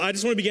I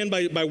just want to begin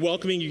by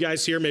welcoming you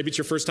guys here. Maybe it's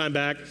your first time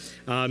back.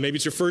 Maybe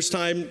it's your first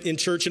time in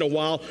church in a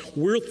while.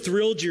 We're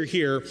thrilled you're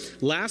here.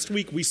 Last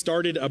week, we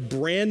started a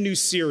brand new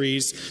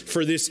series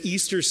for this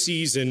Easter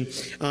season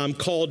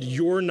called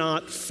You're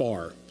Not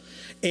Far.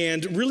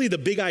 And really the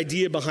big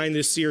idea behind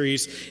this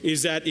series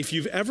is that if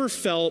you've ever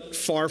felt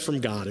far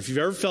from God, if you've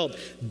ever felt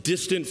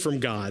distant from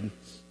God,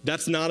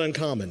 that's not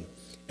uncommon.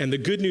 And the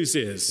good news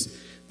is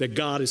that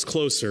God is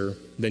closer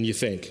than you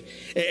think.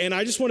 And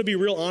I just want to be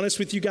real honest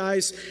with you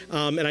guys,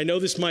 and I know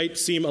this might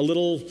seem a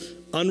little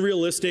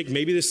unrealistic,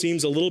 maybe this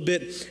seems a little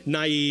bit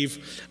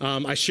naive.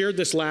 I shared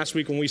this last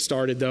week when we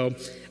started, though.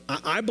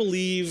 I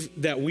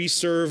believe that we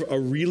serve a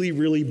really,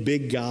 really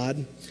big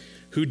God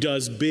who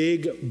does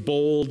big,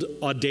 bold,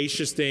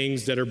 audacious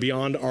things that are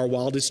beyond our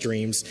wildest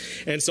dreams.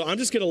 And so I'm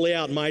just going to lay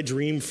out my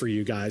dream for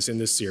you guys in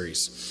this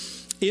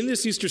series. In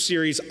this Easter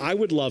series, I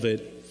would love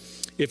it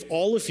if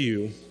all of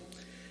you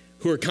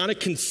who are kind of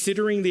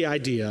considering the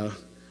idea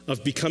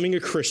of becoming a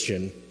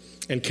Christian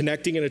and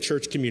connecting in a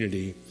church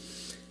community,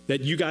 that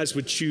you guys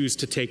would choose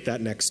to take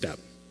that next step.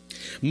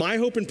 My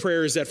hope and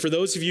prayer is that for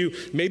those of you,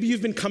 maybe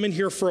you've been coming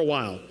here for a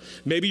while.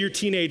 Maybe your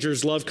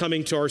teenagers love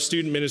coming to our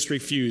student ministry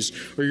Fuse,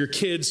 or your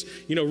kids,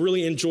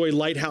 really enjoy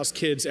Lighthouse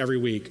Kids every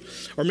week.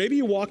 Or maybe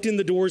you walked in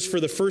the doors for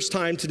the first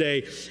time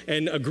today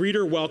and a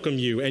greeter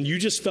welcomed you and you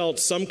just felt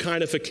some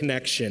kind of a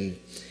connection.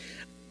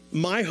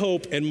 My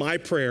hope and my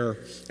prayer,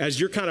 as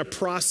you're kind of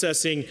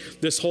processing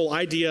this whole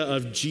idea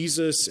of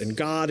Jesus and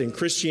God and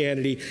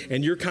Christianity,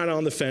 and you're kind of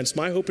on the fence,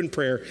 my hope and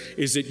prayer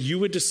is that you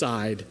would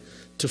decide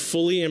to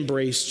fully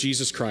embrace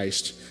Jesus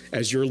Christ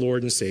as your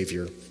Lord and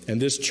Savior, and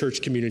this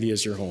church community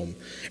as your home.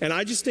 And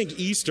I just think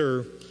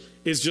Easter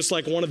is just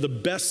like one of the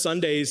best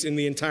Sundays in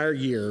the entire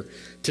year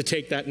to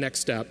take that next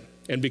step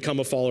and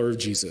become a follower of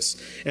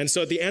Jesus. And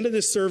so at the end of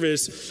this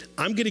service,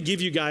 I'm going to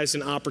give you guys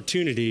an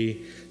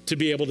opportunity to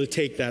be able to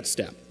take that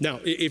step. Now,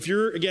 if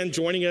you're, again,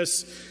 joining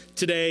us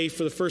today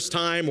for the first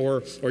time,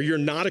 or you're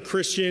not a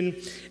Christian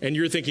and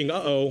you're thinking,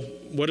 uh-oh,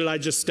 what did I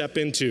just step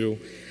into?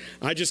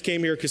 I just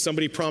came here because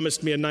somebody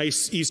promised me a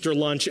nice Easter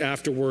lunch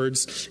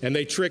afterwards and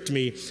they tricked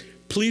me.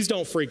 Please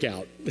don't freak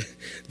out.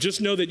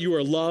 Just know that you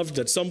are loved,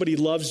 that somebody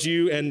loves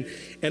you. And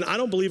I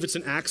don't believe it's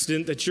an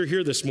accident that you're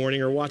here this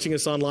morning or watching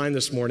us online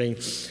this morning.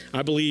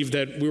 I believe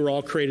that we were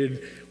all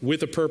created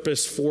with a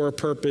purpose, for a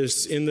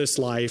purpose in this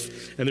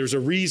life. And there's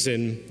a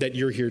reason that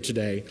you're here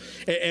today.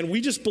 And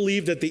we just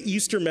believe that the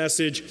Easter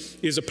message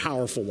is a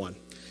powerful one.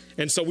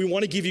 And so we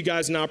want to give you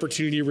guys an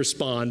opportunity to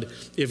respond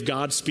if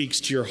God speaks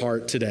to your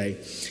heart today.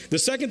 The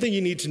second thing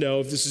you need to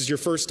know, if this is your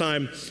first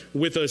time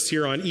with us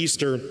here on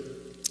Easter,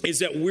 is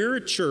that we're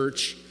a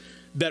church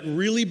that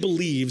really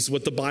believes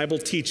what the Bible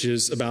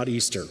teaches about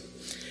Easter.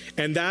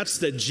 And that's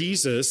that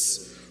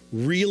Jesus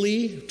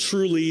really,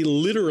 truly,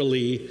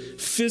 literally,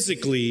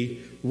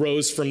 physically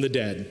rose from the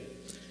dead.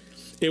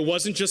 It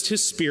wasn't just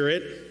his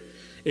spirit.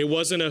 It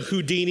wasn't a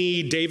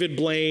Houdini, David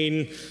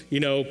Blaine,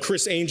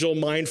 Chris Angel,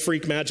 mind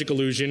freak magic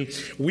illusion.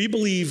 We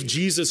believe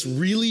Jesus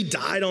really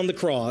died on the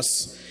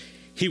cross.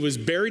 He was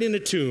buried in a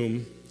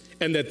tomb,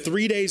 and that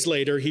 3 days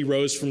later, he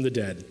rose from the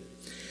dead.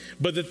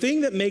 But the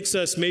thing that makes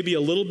us maybe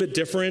a little bit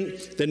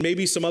different than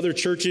maybe some other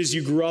churches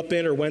you grew up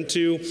in or went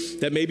to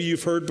that maybe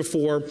you've heard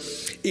before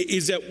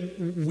is that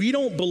we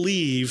don't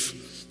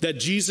believe that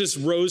Jesus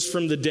rose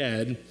from the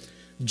dead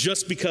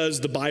just because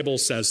the Bible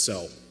says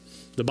so.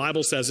 The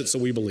Bible says it, so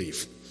we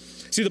believe.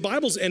 See, the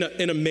Bible's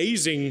an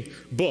amazing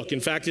book. In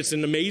fact, it's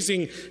an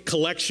amazing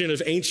collection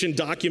of ancient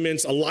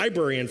documents, a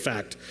library, in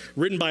fact,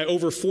 written by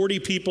over 40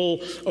 people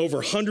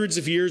over hundreds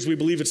of years. We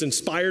believe it's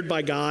inspired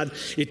by God.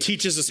 It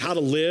teaches us how to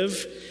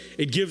live.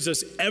 It gives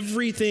us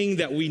everything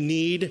that we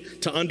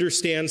need to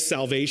understand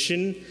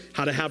salvation,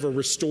 how to have a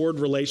restored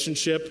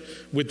relationship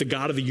with the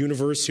God of the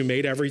universe who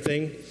made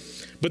everything.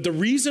 But the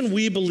reason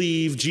we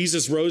believe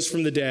Jesus rose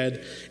from the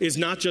dead is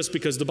not just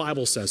because the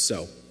Bible says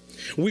so.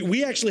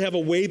 We actually have a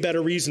way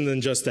better reason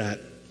than just that.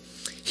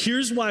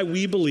 Here's why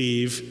we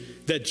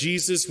believe that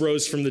Jesus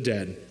rose from the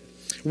dead.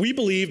 We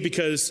believe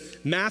because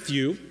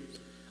Matthew,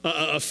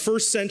 a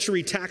first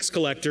century tax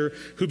collector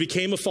who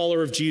became a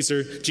follower of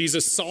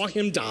Jesus saw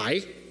him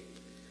die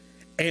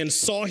and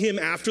saw him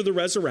after the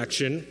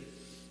resurrection,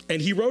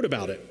 and he wrote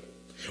about it.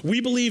 We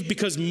believe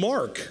because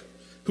Mark,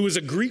 who is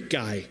a Greek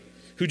guy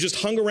who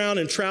just hung around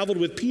and traveled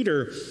with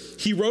Peter,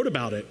 he wrote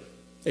about it.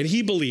 And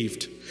he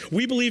believed.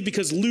 We believe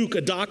because Luke,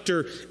 a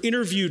doctor,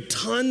 interviewed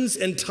tons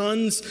and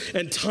tons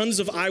and tons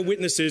of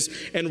eyewitnesses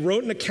and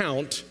wrote an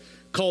account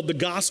called the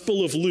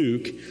Gospel of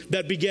Luke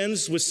that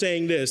begins with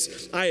saying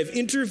this: I have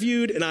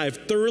interviewed and I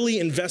have thoroughly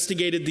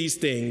investigated these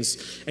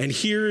things, and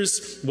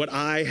here's what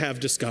I have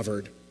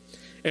discovered.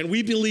 And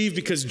we believe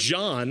because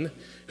John,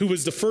 who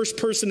was the first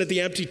person at the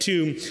empty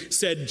tomb,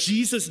 said,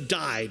 Jesus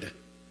died.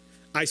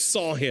 I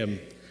saw him.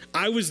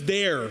 I was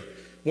there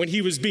when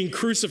he was being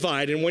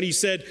crucified, and when he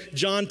said,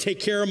 John, take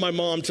care of my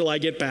mom till I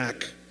get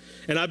back.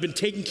 And I've been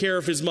taking care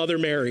of his mother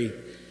Mary.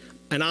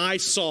 And I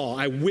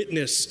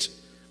witnessed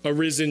a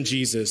risen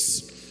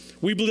Jesus.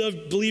 We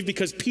believe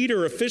because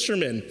Peter, a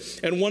fisherman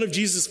and one of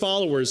Jesus'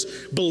 followers,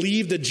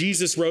 believed that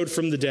Jesus rose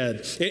from the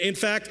dead. In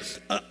fact,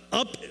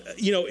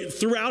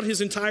 throughout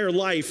his entire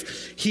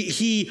life,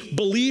 he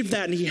believed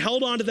that, and he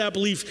held on to that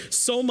belief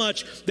so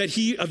much that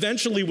he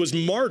eventually was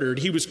martyred.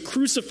 He was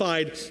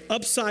crucified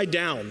upside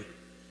down.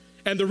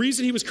 And the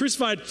reason he was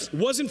crucified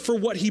wasn't for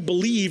what he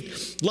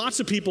believed. Lots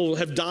of people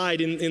have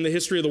died in the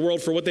history of the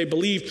world for what they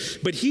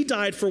believed, but he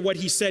died for what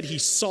he said he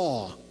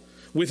saw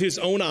with his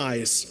own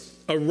eyes.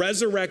 A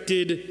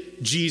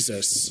resurrected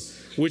Jesus,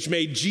 which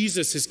made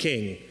Jesus his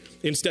king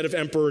instead of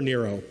Emperor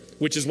Nero,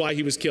 which is why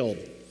he was killed.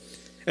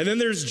 And then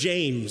there's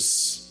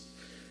James.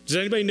 Does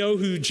anybody know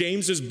who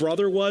James's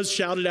brother was?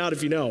 Shout it out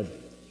if you know.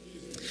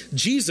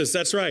 Jesus,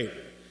 that's right.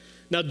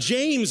 Now,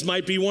 James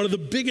might be one of the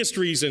biggest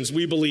reasons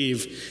we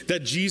believe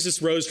that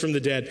Jesus rose from the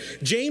dead.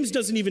 James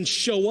doesn't even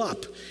show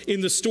up in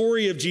the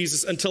story of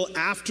Jesus until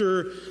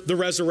after the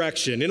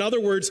resurrection. In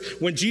other words,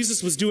 when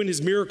Jesus was doing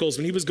his miracles,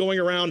 when he was going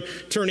around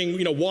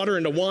turning, water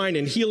into wine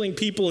and healing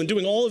people and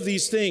doing all of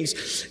these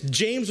things,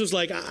 James was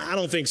like, I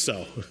don't think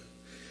so.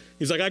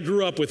 He's like, I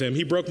grew up with him.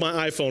 He broke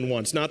my iPhone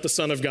once, not the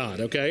Son of God,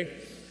 okay?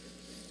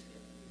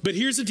 But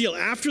here's the deal.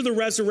 After the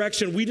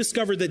resurrection, we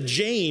discovered that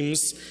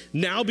James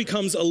now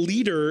becomes a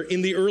leader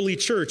in the early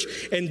church.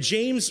 And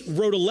James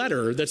wrote a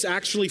letter that's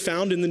actually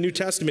found in the New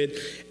Testament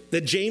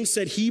that James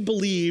said he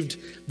believed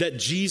that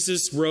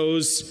Jesus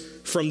rose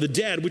from the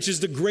dead, which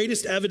is the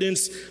greatest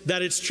evidence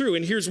that it's true.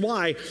 And here's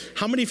why.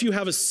 How many of you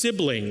have a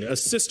sibling, a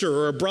sister,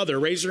 or a brother?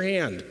 Raise your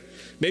hand.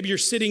 Maybe you're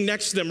sitting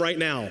next to them right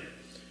now.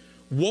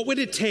 What would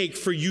it take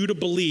for you to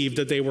believe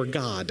that they were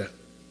God?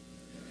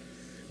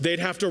 They'd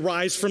have to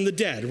rise from the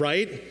dead,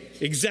 right?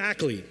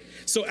 Exactly.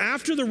 So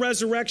after the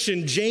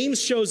resurrection,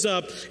 James shows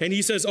up and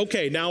he says,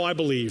 okay, now I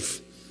believe.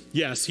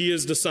 Yes, he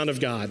is the Son of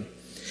God.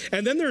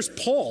 And then there's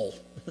Paul,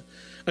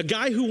 a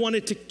guy who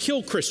wanted to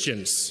kill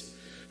Christians,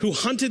 who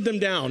hunted them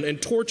down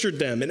and tortured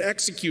them and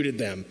executed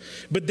them.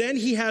 But then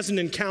he has an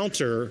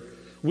encounter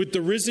with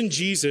the risen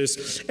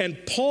Jesus, and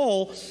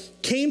Paul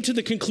came to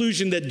the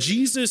conclusion that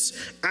Jesus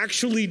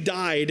actually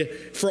died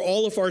for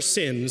all of our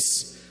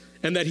sins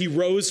and that he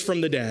rose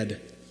from the dead.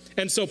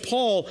 And so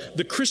Paul,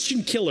 the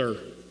Christian killer,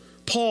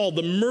 Paul,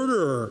 the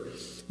murderer,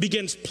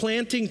 begins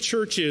planting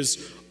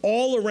churches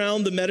all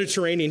around the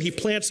Mediterranean. He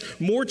plants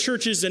more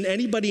churches than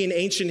anybody in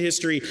ancient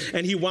history,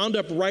 and he wound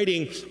up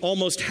writing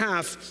almost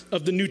half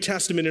of the New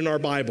Testament in our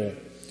Bible.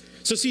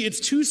 So see, it's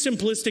too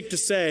simplistic to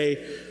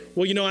say,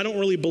 well, I don't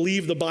really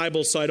believe the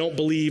Bible, so I don't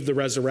believe the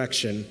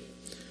resurrection.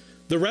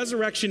 The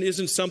resurrection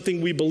isn't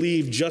something we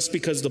believe just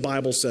because the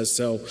Bible says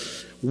so.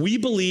 We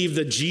believe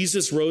that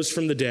Jesus rose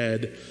from the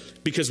dead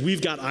because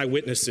we've got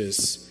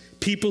eyewitnesses,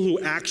 people who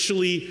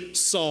actually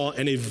saw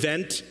an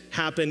event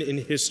happen in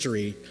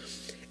history.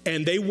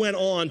 And they went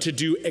on to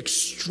do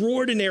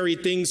extraordinary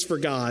things for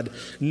God,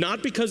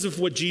 not because of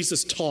what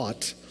Jesus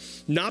taught,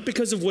 not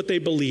because of what they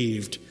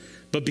believed,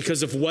 but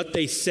because of what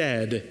they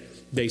said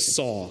they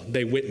saw,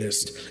 they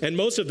witnessed. And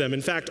most of them,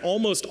 in fact,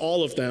 almost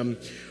all of them,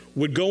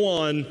 would go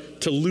on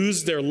to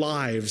lose their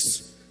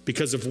lives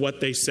because of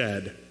what they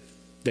said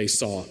they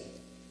saw.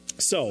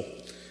 So,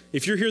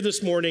 if you're here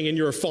this morning and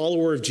you're a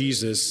follower of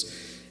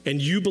Jesus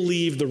and you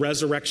believe the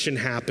resurrection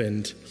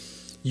happened,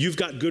 you've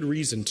got good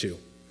reason to.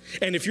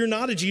 And if you're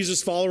not a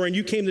Jesus follower and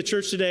you came to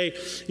church today,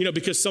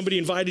 because somebody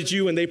invited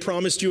you and they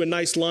promised you a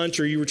nice lunch,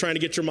 or you were trying to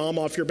get your mom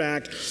off your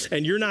back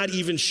and you're not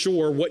even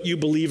sure what you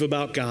believe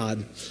about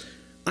God,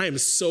 I am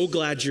so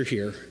glad you're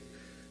here,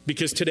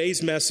 because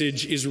today's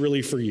message is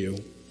really for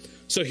you.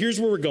 So here's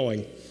where we're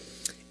going.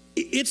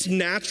 It's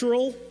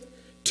natural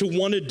to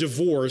want to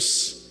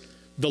divorce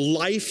the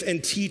life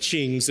and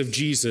teachings of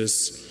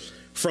Jesus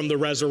from the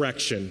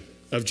resurrection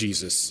of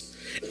Jesus.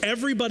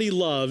 Everybody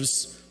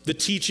loves the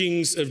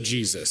teachings of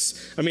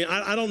Jesus. I mean,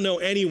 I don't know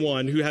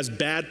anyone who has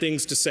bad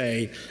things to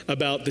say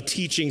about the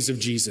teachings of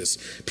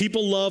Jesus.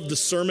 People love the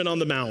Sermon on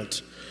the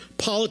Mount.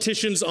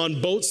 Politicians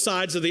on both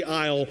sides of the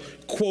aisle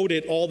quote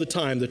it all the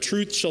time. The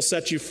truth shall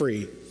set you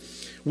free.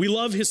 We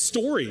love his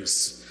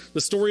stories.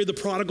 The story of the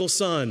prodigal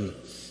son,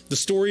 the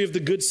story of the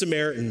Good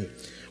Samaritan.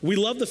 We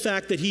love the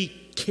fact that he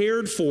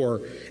cared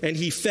for and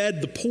he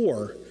fed the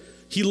poor.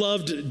 He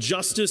loved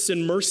justice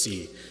and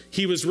mercy.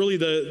 He was really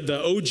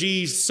the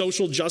OG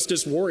social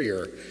justice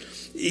warrior.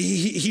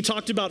 He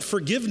talked about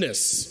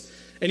forgiveness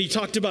and he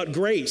talked about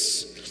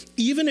grace.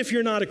 Even if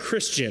you're not a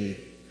Christian,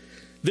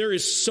 there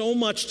is so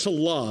much to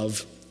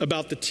love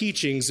about the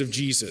teachings of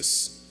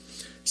Jesus.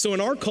 So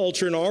in our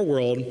culture, in our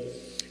world,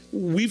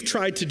 we've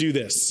tried to do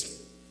this.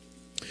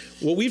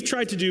 What we've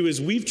tried to do is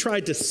we've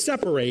tried to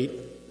separate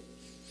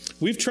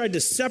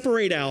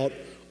out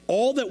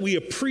all that we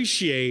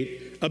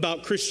appreciate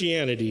about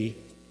Christianity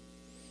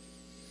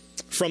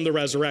from the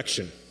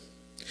resurrection.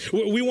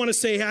 We want to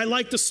say, hey, I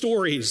like the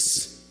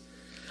stories.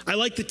 I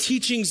like the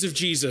teachings of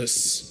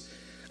Jesus.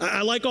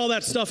 I like all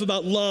that stuff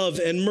about love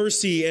and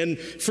mercy and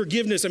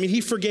forgiveness. I mean, he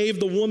forgave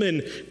the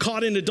woman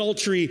caught in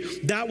adultery.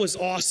 That was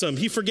awesome.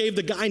 He forgave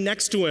the guy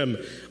next to him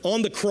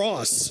on the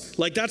cross.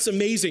 Like, that's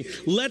amazing.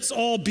 Let's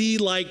all be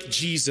like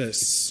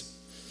Jesus.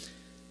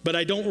 but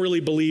I don't really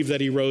believe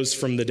that he rose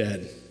from the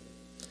dead.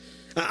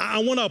 I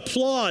want to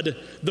applaud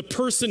the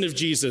person of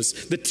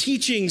Jesus, the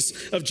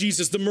teachings of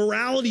Jesus, the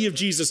morality of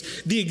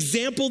Jesus, the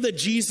example that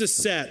Jesus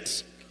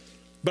set,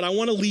 but I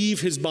want to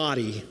leave his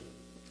body.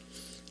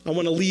 I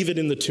want to leave it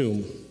in the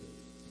tomb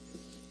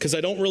because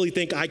I don't really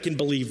think I can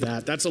believe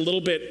that. It's a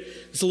little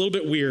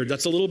bit weird.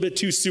 That's a little bit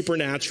too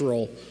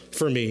supernatural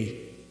for me.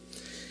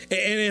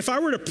 And if I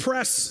were to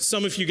press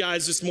some of you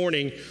guys this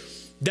morning,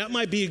 that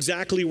might be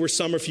exactly where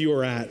some of you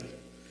are at.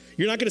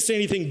 You're not going to say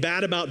anything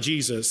bad about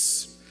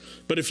Jesus.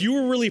 But if you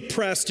were really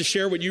pressed to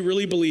share what you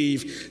really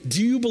believe,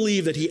 do you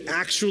believe that he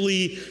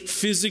actually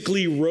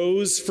physically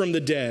rose from the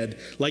dead?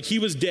 Like he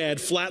was dead,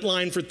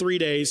 flatlined for 3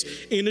 days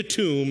in a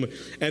tomb,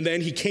 and then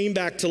he came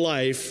back to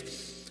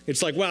life.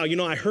 It's like, wow,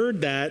 I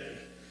heard that.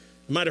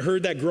 I might have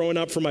heard that growing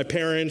up from my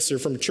parents or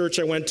from a church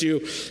I went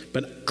to,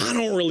 but I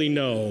don't really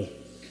know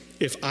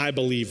if I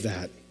believe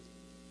that.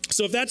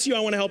 So if that's you, I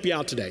want to help you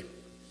out today.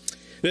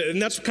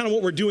 And that's kind of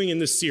what we're doing in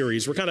this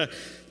series. We're kind of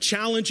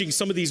challenging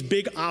some of these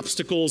big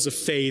obstacles of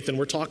faith, and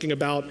we're talking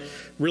about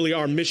really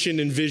our mission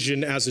and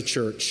vision as a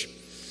church.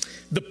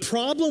 The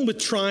problem with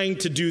trying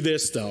to do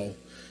this, though,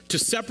 to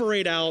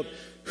separate out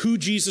who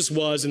Jesus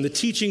was and the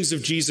teachings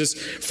of Jesus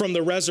from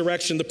the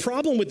resurrection, the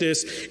problem with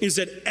this is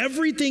that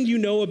everything you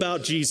know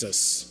about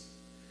Jesus,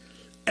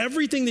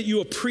 everything that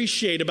you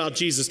appreciate about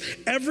Jesus,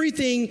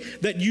 everything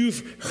that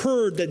you've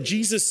heard that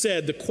Jesus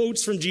said, the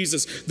quotes from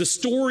Jesus, the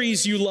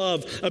stories you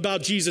love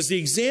about Jesus, the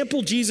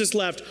example Jesus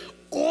left,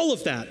 all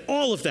of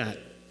that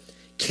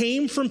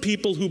came from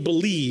people who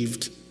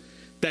believed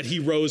that he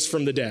rose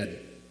from the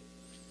dead.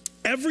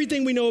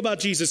 Everything we know about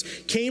Jesus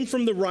came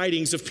from the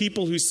writings of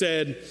people who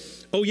said,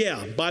 oh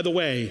yeah, by the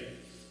way,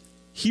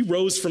 he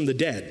rose from the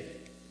dead.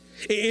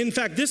 In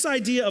fact, this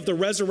idea of the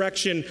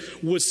resurrection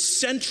was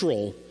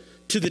central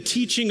to the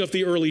teaching of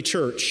the early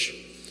church.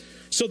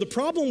 So the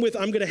problem with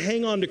I'm going to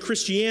hang on to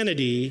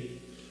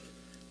Christianity,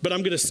 but I'm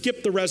going to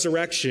skip the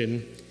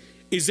resurrection,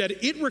 is that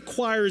it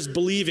requires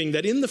believing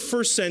that in the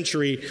first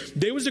century,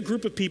 there was a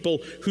group of people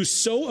who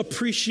so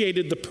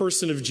appreciated the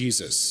person of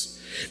Jesus.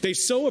 They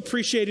so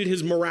appreciated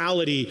his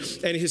morality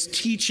and his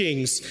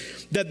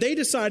teachings that they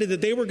decided that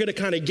they were going to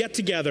kind of get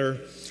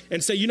together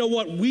and say, you know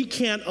what, we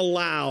can't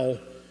allow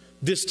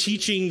this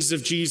teachings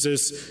of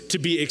Jesus to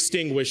be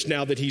extinguished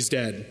now that he's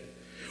dead.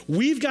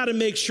 We've got to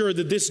make sure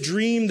that this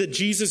dream that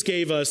Jesus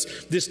gave us,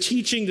 this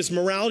teaching, this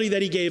morality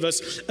that he gave us,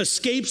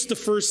 escapes the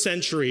first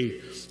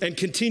century and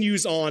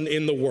continues on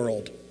in the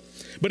world.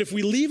 But if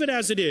we leave it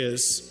as it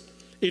is,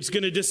 it's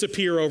going to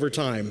disappear over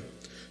time.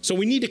 So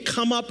we need to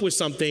come up with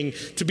something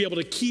to be able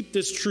to keep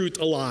this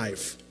truth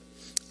alive.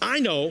 I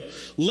know,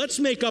 let's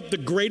make up the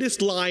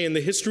greatest lie in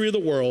the history of the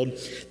world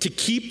to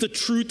keep the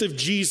truth of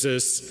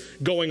Jesus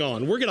going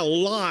on. We're going to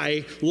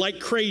lie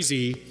like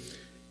crazy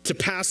to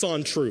pass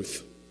on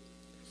truth.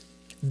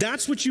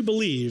 That's what you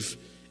believe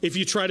if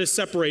you try to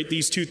separate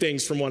these two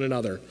things from one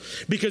another.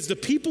 Because the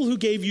people who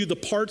gave you the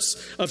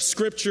parts of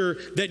Scripture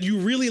that you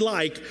really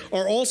like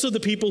are also the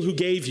people who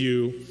gave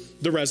you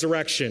the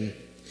resurrection.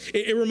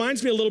 It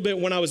reminds me a little bit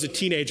when I was a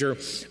teenager.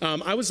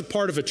 I was a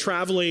part of a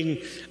traveling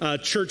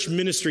church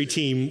ministry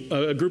team,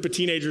 a group of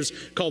teenagers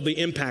called the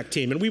Impact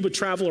Team. And we would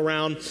travel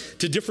around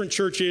to different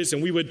churches,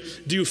 and we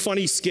would do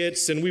funny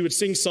skits, and we would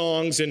sing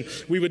songs, and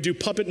we would do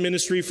puppet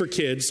ministry for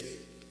kids.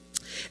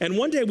 And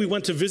one day we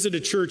went to visit a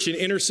church in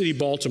inner city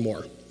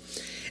Baltimore.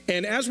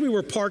 And as we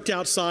were parked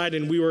outside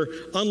and we were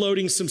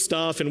unloading some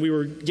stuff and we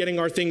were getting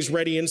our things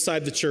ready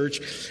inside the church,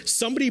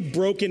 somebody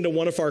broke into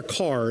one of our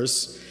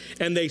cars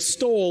and they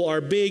stole our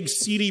big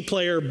CD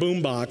player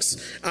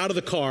boombox out of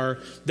the car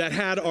that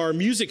had our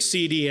music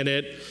CD in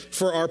it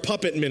for our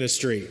puppet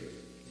ministry.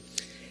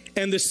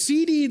 And the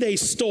CD they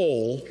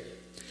stole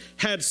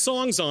had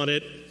songs on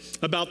it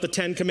about the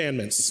 10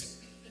 Commandments.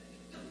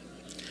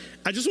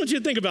 I just want you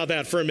to think about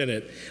that for a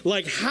minute.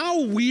 Like,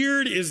 how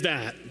weird is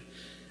that?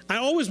 I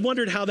always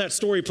wondered how that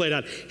story played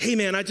out. Hey,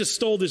 man, I just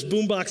stole this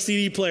boombox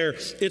CD player.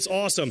 It's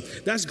awesome.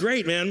 That's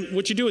great, man.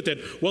 What'd you do with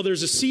it? Well,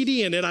 there's a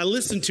CD in it. I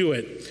listened to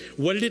it.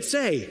 What did it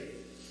say?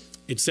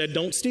 It said,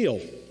 don't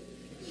steal.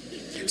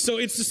 So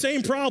it's the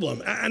same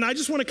problem. And I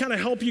just want to kind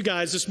of help you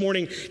guys this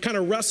morning kind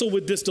of wrestle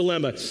with this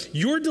dilemma.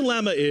 Your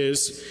dilemma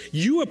is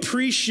you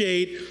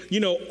appreciate,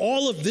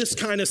 all of this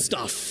kind of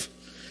stuff.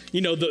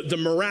 The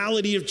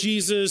morality of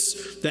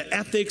Jesus, the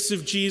ethics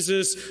of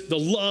Jesus, the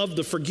love,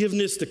 the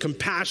forgiveness, the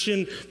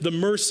compassion, the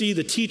mercy,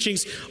 the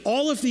teachings,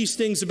 all of these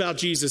things about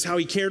Jesus, how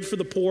he cared for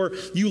the poor.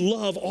 You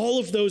love all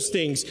of those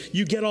things.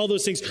 You get all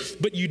those things,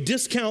 but you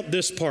discount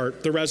this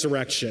part, the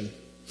resurrection.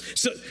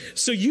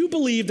 So you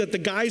believe that the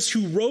guys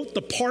who wrote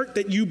the part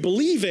that you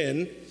believe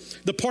in,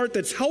 the part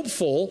that's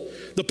helpful,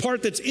 the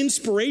part that's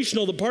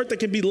inspirational, the part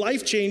that can be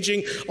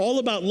life-changing, all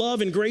about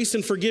love and grace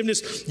and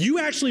forgiveness, you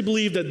actually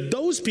believe that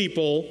those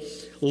people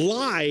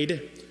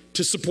lied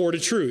to support a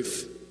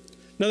truth.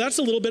 Now, that's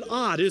a little bit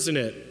odd, isn't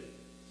it?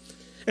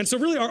 And so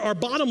really our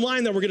bottom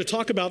line that we're going to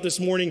talk about this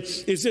morning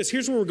is this.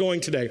 Here's where we're going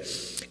today.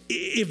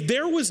 If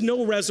there was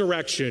no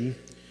resurrection,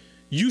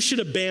 you should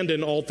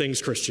abandon all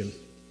things Christian.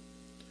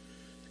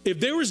 If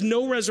there was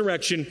no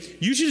resurrection,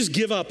 you should just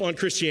give up on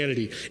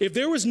Christianity. If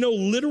there was no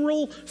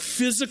literal,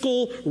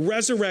 physical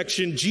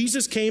resurrection,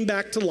 Jesus came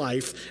back to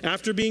life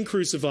after being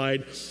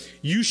crucified,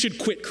 you should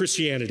quit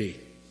Christianity.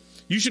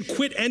 You should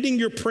quit ending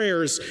your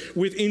prayers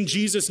with "in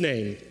Jesus'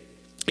 name."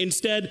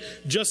 Instead,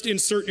 just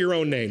insert your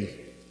own name.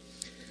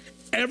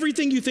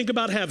 Everything you think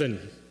about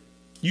heaven,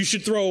 you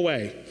should throw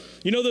away.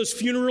 You know those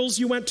funerals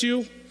you went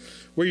to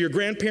where your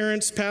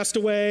grandparents passed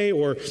away,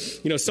 or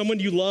someone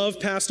you love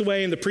passed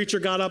away, and the preacher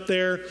got up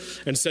there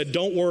and said,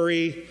 "Don't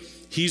worry,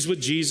 he's with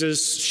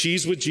Jesus,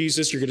 she's with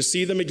Jesus, you're going to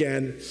see them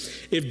again."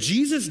 If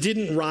Jesus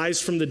didn't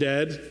rise from the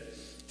dead,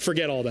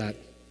 forget all that.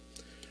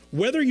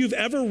 Whether you've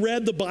ever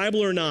read the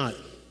Bible or not,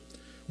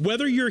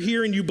 whether you're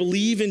here and you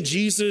believe in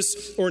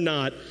Jesus or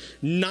not,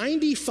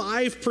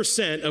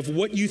 95% of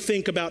what you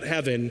think about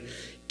heaven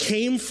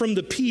came from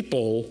the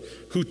people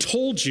who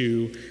told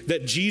you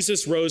that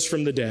Jesus rose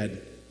from the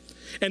dead.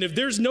 And if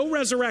there's no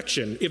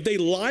resurrection, if they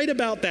lied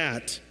about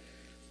that,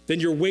 then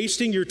you're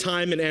wasting your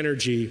time and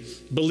energy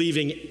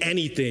believing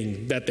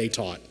anything that they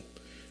taught.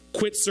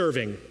 Quit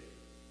serving.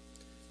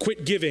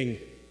 Quit giving.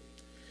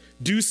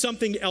 Do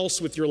something else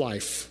with your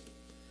life.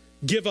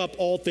 Give up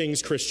all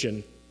things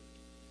Christian.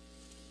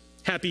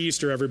 Happy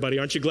Easter, everybody.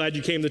 Aren't you glad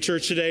you came to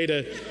church today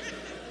to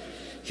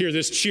hear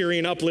this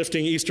cheering,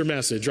 uplifting Easter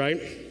message,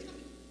 right?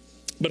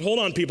 But hold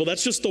on, people.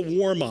 That's just the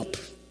warm-up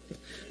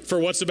for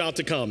what's about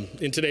to come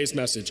in today's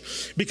message.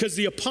 Because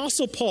the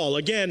Apostle Paul,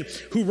 again,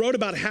 who wrote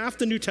about half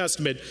the New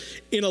Testament,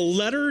 in a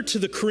letter to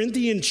the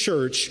Corinthian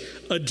church,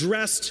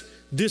 addressed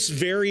this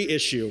very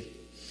issue.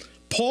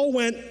 Paul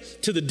went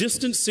to the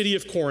distant city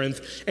of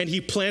Corinth and he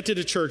planted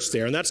a church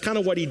there. And that's kind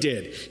of what he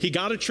did. He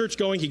got a church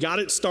going, he got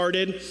it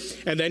started,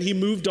 and then he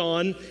moved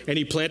on and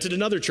he planted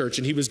another church.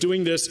 And he was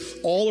doing this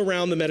all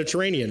around the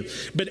Mediterranean.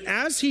 But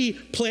as he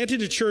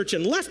planted a church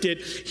and left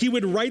it, he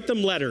would write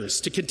them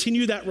letters to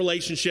continue that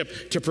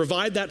relationship, to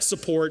provide that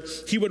support.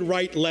 He would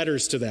write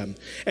letters to them.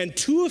 And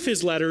 2 of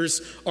his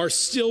letters are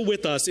still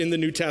with us in the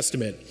New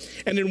Testament.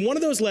 And in one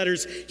of those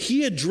letters,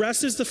 he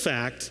addresses the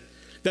fact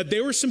that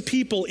there were some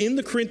people in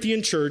the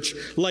Corinthian church,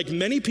 like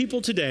many people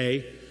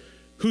today,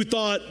 who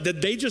thought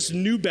that they just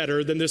knew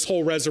better than this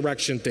whole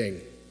resurrection thing.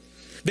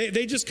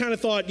 They just kind of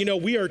thought,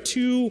 we're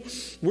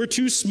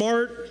too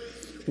smart,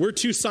 we're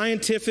too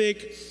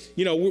scientific,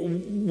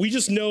 we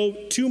just know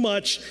too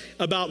much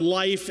about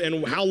life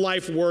and how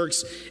life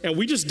works, and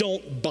we just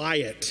don't buy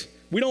it.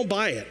 We don't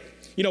buy it.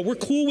 We're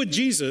cool with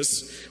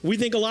Jesus. We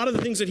think a lot of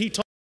the things that he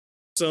taught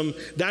us,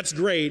 that's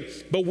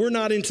great, but we're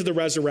not into the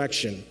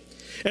resurrection.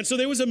 And so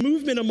there was a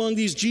movement among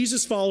these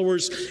Jesus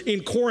followers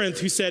in Corinth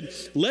who said,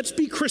 let's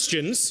be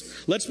Christians,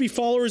 let's be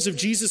followers of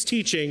Jesus'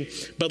 teaching,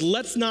 but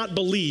let's not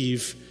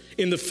believe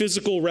in the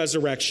physical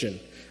resurrection.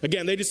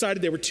 Again, they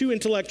decided they were too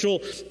intellectual,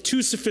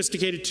 too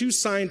sophisticated, too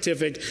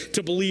scientific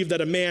to believe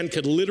that a man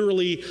could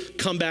literally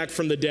come back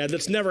from the dead.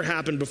 That's never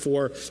happened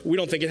before. We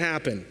don't think it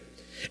happened.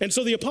 And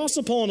so the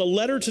Apostle Paul, in a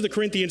letter to the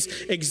Corinthians,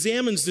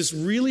 examines this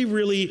really,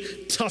 really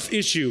tough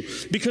issue,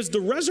 because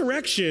the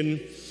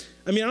resurrection,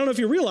 I don't know if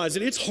you realize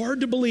it, it's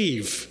hard to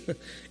believe.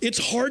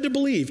 It's hard to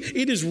believe.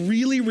 It is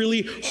really,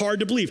 really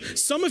hard to believe.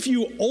 Some of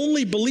you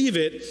only believe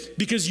it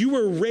because you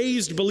were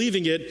raised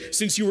believing it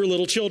since you were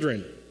little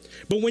children.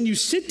 But when you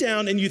sit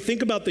down and you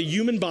think about the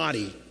human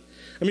body,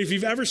 if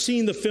you've ever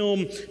seen the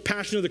film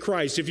Passion of the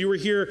Christ, if you were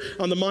here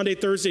on the Maundy,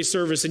 Thursday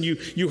service and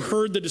you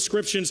heard the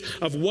descriptions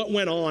of what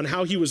went on,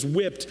 how he was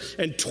whipped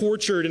and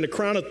tortured and a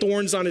crown of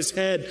thorns on his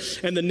head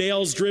and the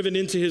nails driven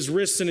into his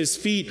wrists and his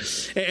feet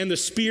and the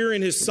spear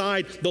in his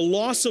side, the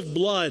loss of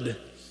blood,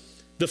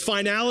 the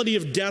finality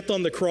of death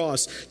on the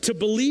cross, to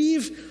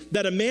believe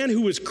that a man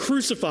who was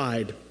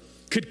crucified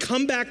could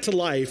come back to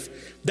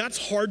life,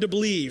 that's hard to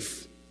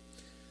believe.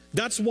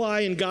 That's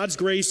why, in God's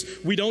grace,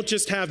 we don't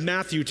just have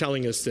Matthew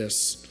telling us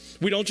this.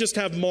 We don't just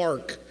have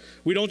Mark.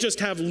 We don't just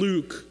have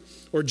Luke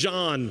or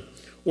John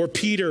or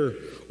Peter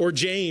or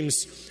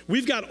James.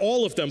 We've got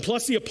all of them,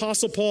 plus the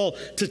Apostle Paul,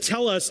 to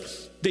tell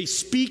us they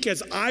speak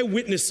as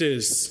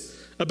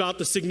eyewitnesses about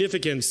the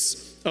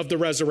significance of the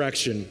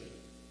resurrection.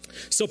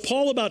 So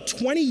Paul, about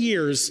 20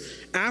 years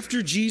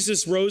after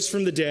Jesus rose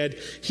from the dead,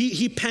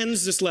 he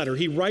pens this letter.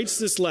 He writes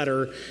this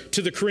letter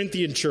to the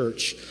Corinthian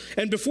church.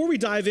 And before we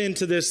dive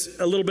into this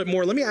a little bit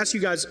more, let me ask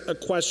you guys a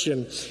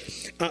question.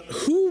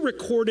 Who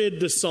recorded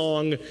the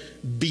song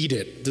Beat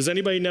It? Does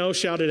anybody know?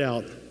 Shout it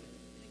out.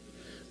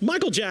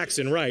 Michael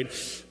Jackson, right.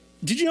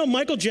 Did you know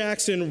Michael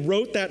Jackson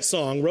wrote that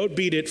song, wrote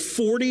Beat It,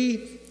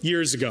 40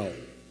 years ago?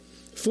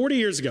 40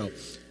 years ago.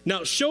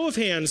 Now, show of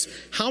hands,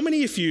 how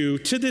many of you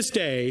to this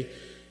day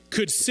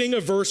could sing a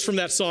verse from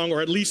that song,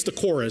 or at least the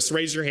chorus?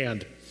 Raise your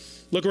hand.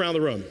 Look around the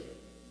room.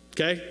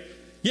 Okay?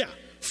 Yeah,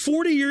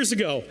 40 years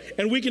ago,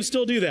 and we can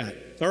still do that,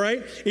 all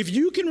right? If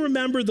you can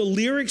remember the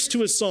lyrics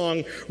to a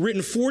song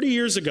written 40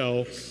 years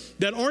ago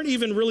that aren't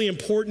even really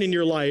important in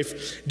your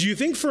life, do you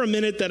think for a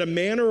minute that a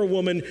man or a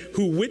woman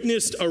who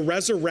witnessed a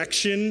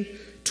resurrection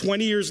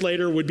 20 years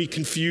later would be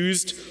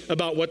confused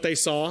about what they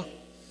saw?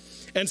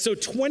 And so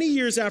 20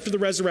 years after the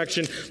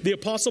resurrection, the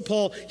Apostle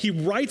Paul, he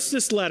writes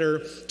this letter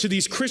to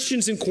these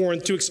Christians in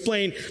Corinth to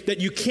explain that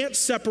you can't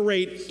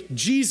separate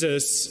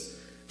Jesus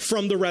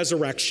from the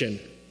resurrection.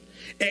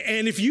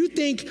 And if you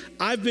think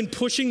I've been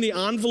pushing the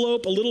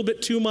envelope a little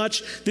bit too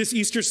much this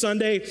Easter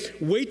Sunday,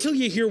 wait till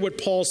you hear what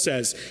Paul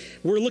says.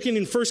 We're looking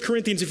in 1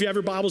 Corinthians. If you have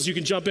your Bibles, you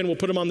can jump in. We'll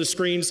put them on the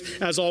screens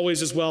as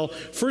always as well.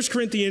 1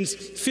 Corinthians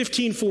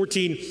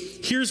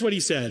 15:14. Here's what he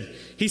said.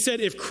 He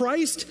said, if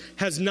Christ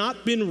has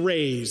not been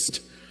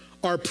raised,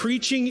 our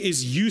preaching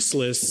is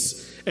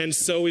useless, and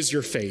so is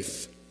your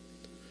faith.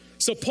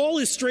 So Paul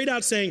is straight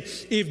out saying,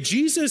 if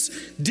Jesus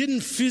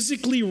didn't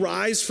physically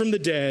rise from the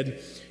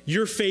dead,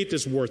 your faith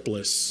is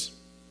worthless.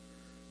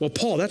 Well,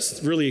 Paul,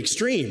 that's really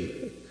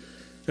extreme.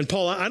 And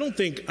Paul, I don't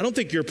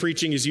think your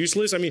preaching is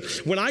useless. I mean,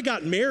 when I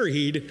got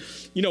married,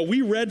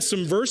 we read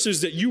some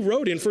verses that you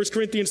wrote in 1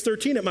 Corinthians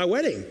 13 at my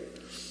wedding.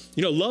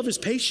 Love is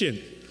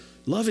patient.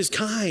 Love is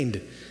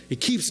kind.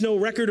 It keeps no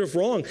record of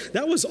wrong.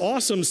 That was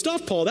awesome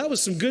stuff, Paul. That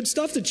was some good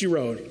stuff that you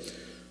wrote.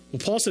 Well,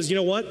 Paul says, you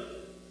know what?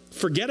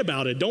 Forget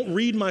about it. Don't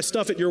read my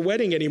stuff at your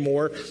wedding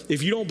anymore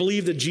if you don't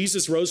believe that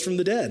Jesus rose from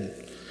the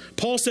dead.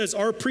 Paul says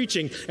our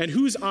preaching, and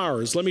who's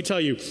ours? Let me tell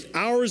you,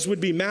 ours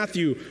would be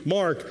Matthew,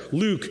 Mark,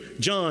 Luke,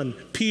 John,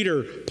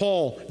 Peter,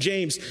 Paul,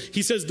 James.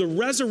 He says the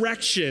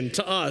resurrection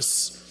to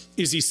us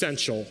is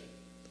essential.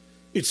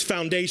 It's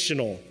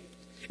foundational.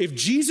 If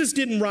Jesus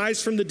didn't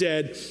rise from the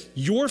dead,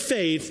 your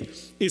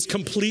faith is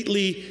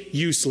completely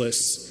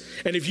useless.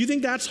 And if you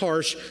think that's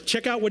harsh,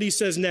 check out what he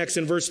says next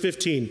in verse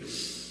 15.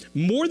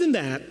 More than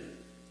that,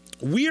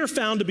 we are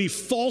found to be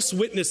false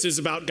witnesses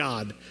about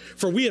God,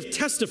 for we have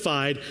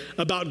testified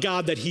about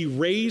God that he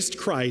raised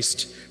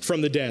Christ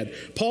from the dead.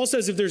 Paul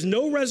says if there's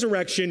no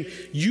resurrection,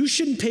 you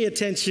shouldn't pay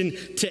attention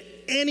to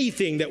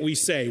anything that we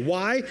say.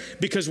 Why?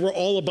 Because we're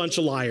all a bunch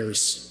of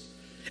liars.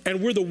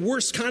 And we're the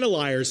worst kind of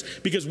liars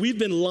because we've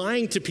been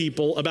lying to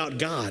people about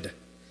God.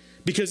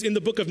 Because in the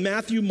book of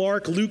Matthew,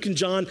 Mark, Luke, and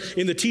John,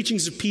 in the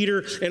teachings of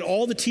Peter, and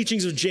all the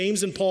teachings of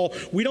James and Paul,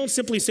 we don't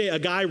simply say a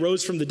guy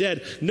rose from the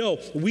dead. No,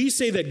 we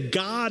say that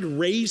God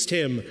raised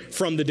him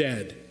from the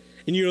dead.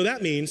 And you know what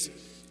that means?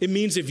 It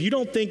means if you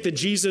don't think that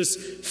Jesus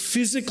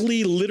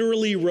physically,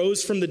 literally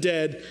rose from the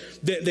dead,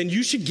 then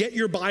you should get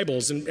your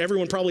Bibles. And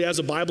everyone probably has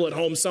a Bible at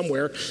home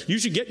somewhere. You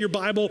should get your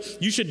Bible.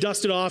 You should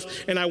dust it off.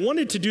 And I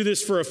wanted to do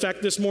this for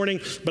effect this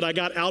morning, but I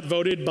got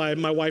outvoted by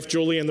my wife,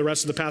 Julie, and the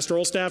rest of the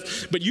pastoral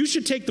staff. But you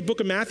should take the book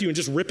of Matthew and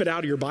just rip it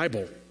out of your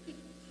Bible.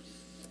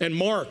 And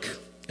Mark,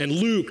 and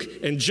Luke,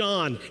 and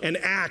John, and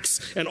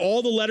Acts, and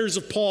all the letters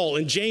of Paul,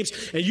 and James.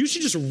 And you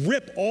should just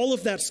rip all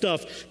of that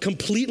stuff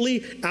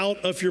completely out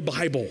of your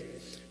Bible.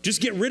 Just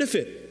get rid of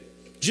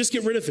it. Just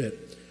get rid of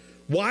it.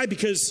 Why?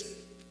 Because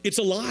it's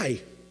a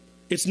lie.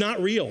 It's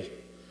not real.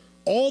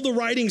 All the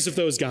writings of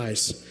those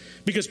guys.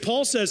 Because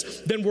Paul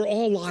says, then we're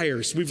all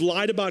liars. We've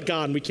lied about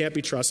God and we can't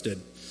be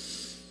trusted.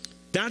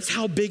 That's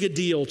how big a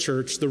deal,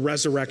 church, the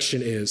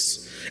resurrection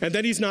is. And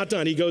then he's not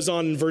done. He goes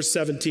on in verse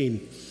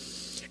 17.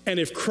 And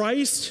if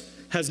Christ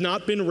has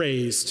not been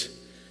raised,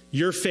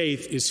 your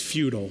faith is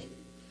futile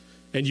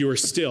and you are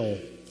still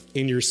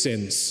in your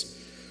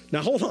sins.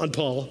 Now hold on,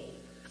 Paul.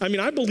 I mean,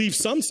 I believe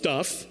some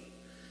stuff.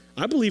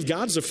 I believe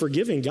God's a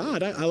forgiving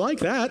God. I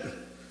like that.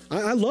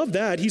 I love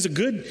that. He's a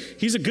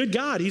good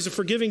God. He's a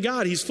forgiving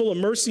God. He's full of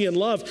mercy and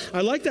love. I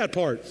like that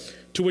part.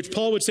 To which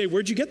Paul would say,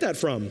 where'd you get that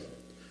from?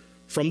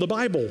 From the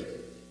Bible.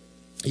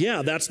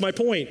 Yeah, that's my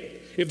point.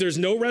 If there's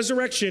no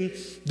resurrection,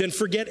 then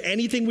forget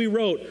anything we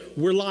wrote.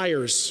 We're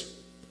liars.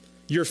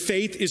 Your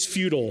faith is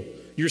futile.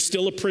 You're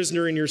still a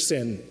prisoner in your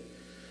sin.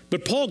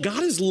 But Paul,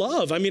 God is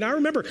love. I mean, I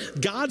remember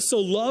God so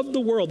loved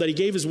the world that he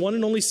gave his one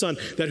and only son,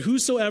 that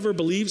whosoever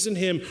believes in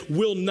him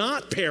will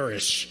not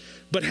perish,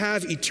 but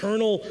have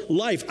eternal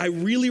life. I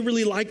really,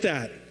 really like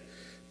that.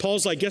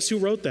 Paul's like, guess who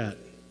wrote that?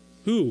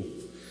 Who?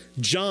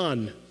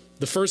 John,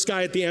 the first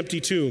guy at the empty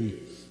tomb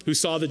who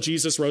saw that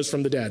Jesus rose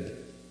from the dead.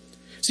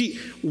 See,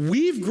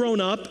 we've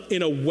grown up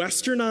in a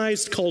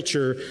westernized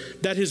culture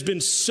that has been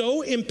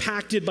so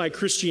impacted by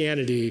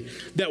Christianity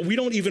that we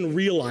don't even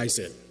realize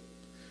it.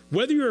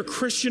 Whether you're a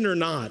Christian or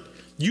not,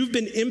 you've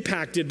been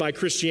impacted by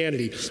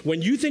Christianity.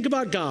 When you think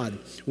about God,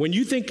 when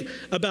you think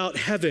about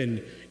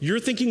heaven, you're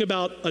thinking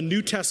about a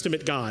New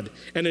Testament God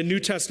and a New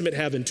Testament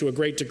heaven to a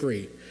great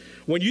degree.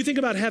 When you think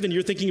about heaven,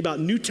 you're thinking about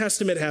New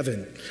Testament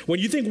heaven.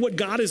 When you think what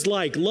God is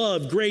like,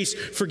 love, grace,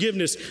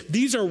 forgiveness,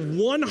 these are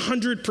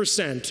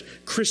 100%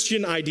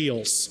 Christian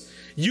ideals.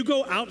 You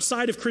go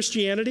outside of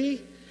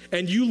Christianity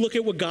and you look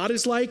at what God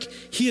is like,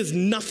 he is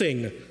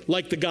nothing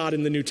like the God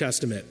in the New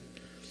Testament.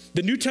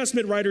 The New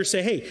Testament writers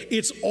say, hey,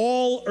 it's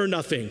all or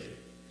nothing.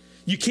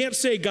 You can't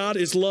say God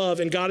is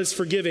love and God is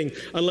forgiving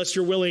unless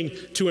you're willing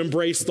to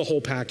embrace the whole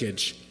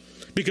package.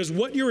 Because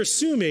what you're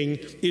assuming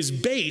is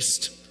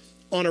based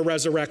on a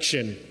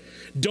resurrection.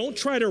 Don't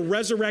try to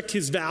resurrect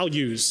his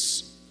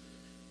values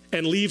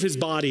and leave his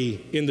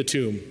body in the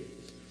tomb.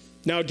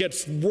 Now it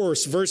gets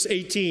worse. Verse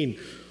 18.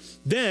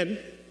 Then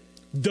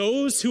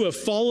those who have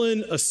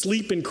fallen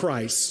asleep in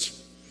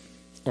Christ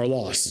are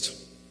lost.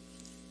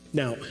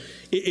 Now,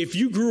 If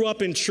you grew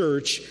up in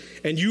church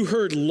and you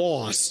heard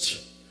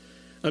lost,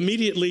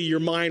 immediately your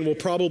mind will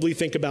probably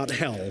think about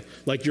hell,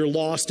 like you're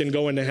lost and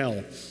going to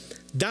hell.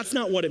 That's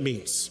not what it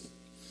means.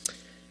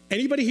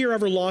 Anybody here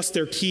ever lost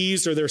their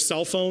keys or their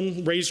cell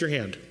phone? Raise your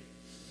hand.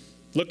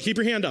 Look, keep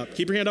your hand up.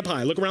 Keep your hand up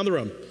high. Look around the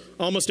room.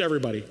 Almost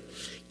everybody.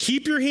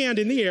 Keep your hand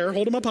in the air.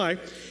 Hold them up high.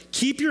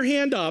 Keep your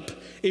hand up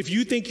if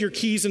you think your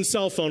keys and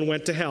cell phone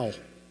went to hell.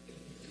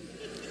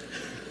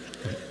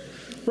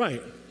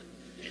 Right.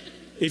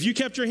 If you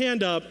kept your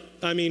hand up,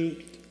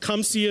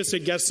 come see us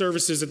at guest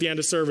services at the end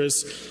of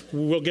service.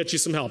 We'll get you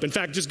some help. In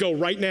fact, just go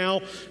right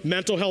now.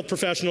 Mental health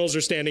professionals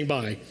are standing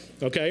by.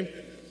 Okay?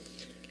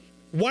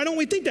 Why don't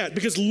we think that?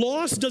 Because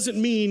lost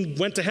doesn't mean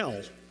went to hell.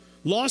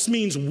 Lost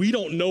means we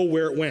don't know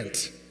where it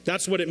went.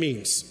 That's what it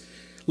means.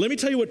 Let me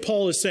tell you what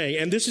Paul is saying,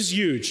 and this is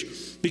huge,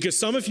 because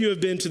some of you have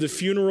been to the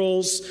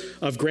funerals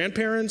of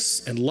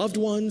grandparents and loved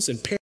ones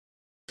and parents.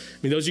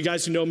 Those of you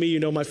guys who know me, you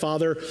know my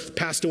father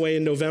passed away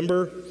in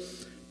November.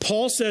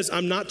 Paul says,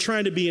 I'm not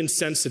trying to be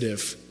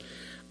insensitive.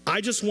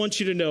 I just want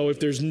you to know if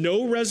there's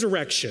no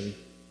resurrection,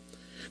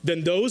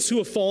 then those who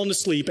have fallen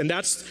asleep, and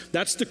that's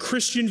the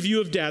Christian view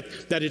of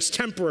death, that it's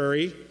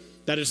temporary,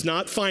 that it's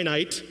not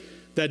finite,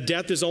 that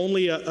death is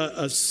only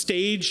a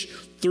stage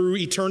through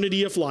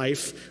eternity of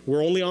life.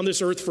 We're only on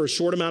this earth for a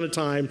short amount of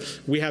time.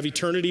 We have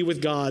eternity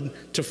with God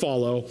to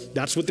follow.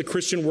 That's what the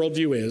Christian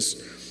worldview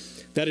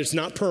is, that it's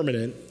not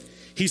permanent.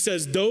 He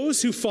says,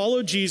 those who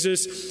follow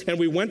Jesus, and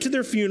we went to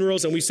their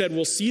funerals and we said,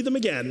 we'll see them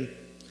again.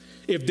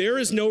 If there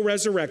is no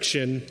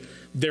resurrection,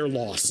 they're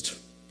lost.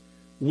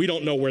 We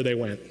don't know where they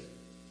went.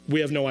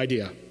 We have no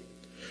idea.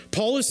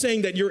 Paul is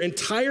saying that your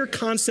entire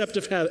concept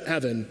of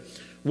heaven,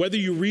 whether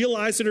you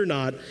realize it or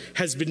not,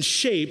 has been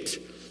shaped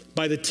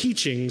by the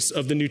teachings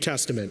of the New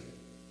Testament.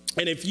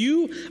 And if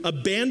you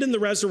abandon the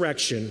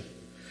resurrection,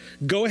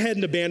 go ahead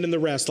and abandon the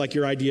rest, like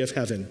your idea of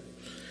heaven.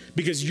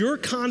 Because your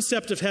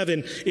concept of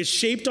heaven is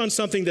shaped on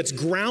something that's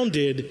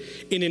grounded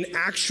in an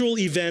actual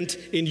event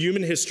in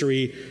human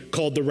history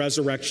called the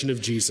resurrection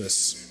of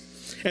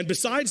Jesus. And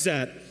besides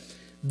that,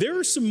 there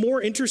are some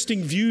more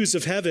interesting views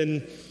of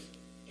heaven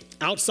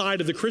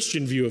outside of the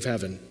Christian view of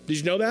heaven. Did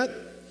you know that?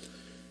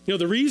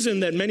 The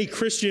reason that many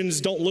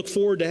Christians don't look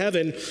forward to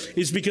heaven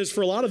is because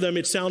for a lot of them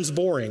it sounds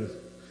boring.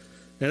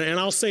 And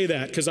I'll say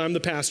that because I'm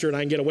the pastor and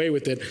I can get away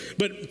with it.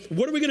 But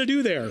what are we going to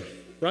do there,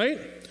 right?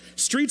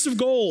 Streets of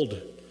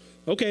gold.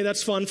 Okay,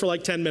 that's fun for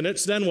like 10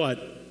 minutes. Then what?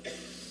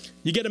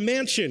 You get a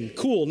mansion.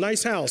 Cool,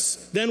 nice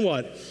house. Then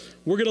what?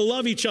 We're going to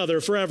love each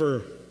other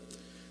forever.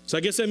 So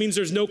I guess that means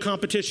there's no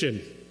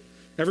competition.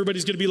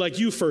 Everybody's going to be like,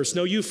 you first,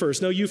 no, you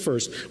first, no, you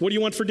first. What do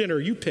you want for dinner?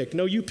 You pick,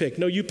 no, you pick,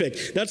 no, you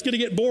pick. That's going to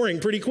get boring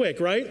pretty quick,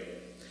 right?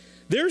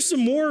 There's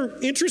some more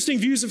interesting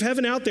views of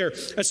heaven out there,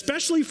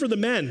 especially for the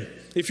men,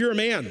 if you're a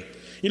man.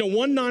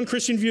 One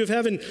non-Christian view of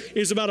heaven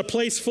is about a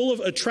place full of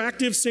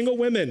attractive single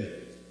women.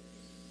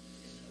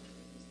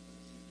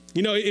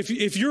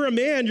 If you're a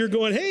man, you're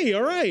going, hey,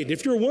 all right.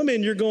 If you're a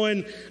woman, you're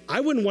going, I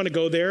wouldn't want to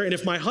go there. And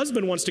if my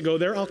husband wants to go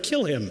there, I'll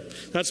kill him.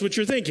 That's what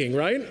you're thinking,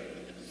 right?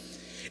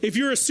 If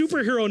you're a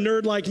superhero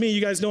nerd like me, you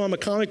guys know I'm a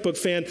comic book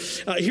fan.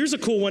 Here's a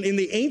cool one. In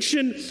the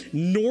ancient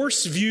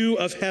Norse view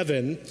of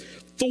heaven,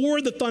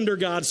 Thor, the thunder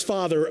god's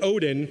father,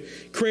 Odin,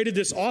 created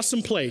this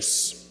awesome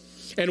place.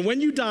 And when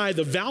you die,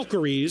 the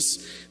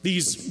Valkyries,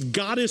 these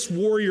goddess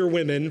warrior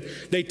women,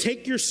 they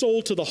take your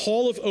soul to the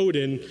hall of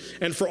Odin,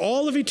 and for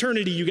all of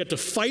eternity, you get to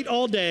fight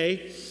all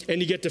day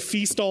and you get to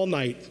feast all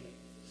night.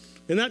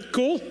 Isn't that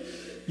cool?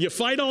 You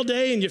fight all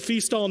day and you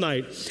feast all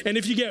night. And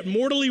if you get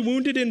mortally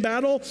wounded in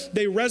battle,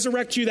 they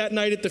resurrect you that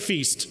night at the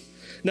feast.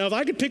 Now, if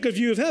I could pick a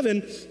view of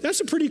heaven,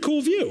 that's a pretty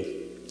cool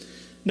view.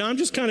 Now, I'm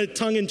just kind of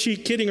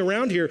tongue-in-cheek kidding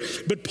around here,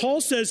 but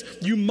Paul says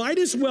you might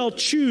as well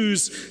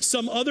choose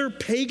some other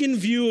pagan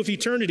view of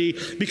eternity,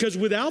 because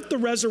without the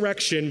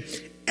resurrection,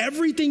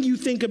 everything you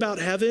think about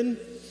heaven,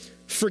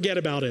 forget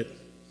about it.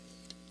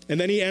 And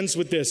then he ends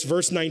with this,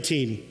 verse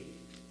 19.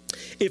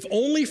 If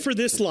only for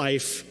this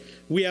life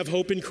we have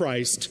hope in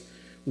Christ,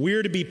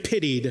 we're to be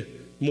pitied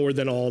more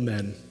than all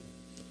men.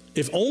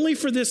 If only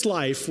for this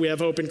life we have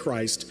hope in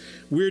Christ,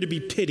 we're to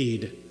be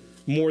pitied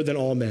more than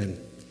all men.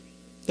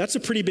 That's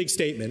a pretty big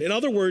statement. In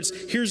other words,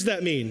 here's what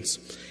that means.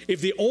 If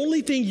the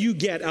only thing you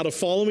get out of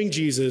following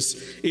Jesus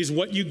is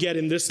what you get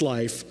in this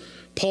life,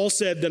 Paul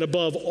said that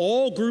above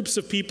all groups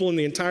of people in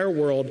the entire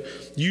world,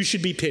 you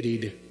should be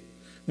pitied.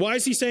 Why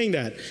is he saying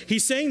that?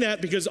 He's saying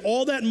that because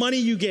all that money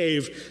you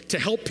gave to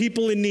help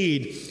people in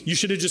need, you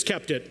should have just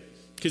kept it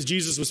because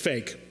Jesus was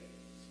fake.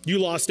 You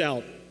lost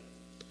out.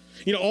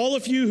 All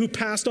of you who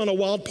passed on a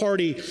wild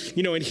party,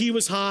 and he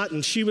was hot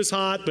and she was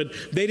hot, but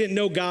they didn't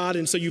know God,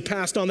 and so you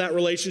passed on that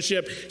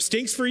relationship.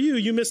 Stinks for you.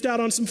 You missed out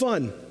on some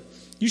fun.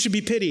 You should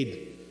be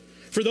pitied.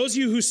 For those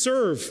of you who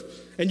serve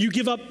and you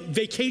give up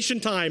vacation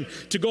time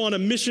to go on a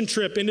mission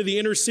trip into the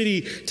inner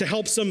city to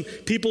help some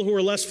people who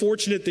are less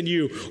fortunate than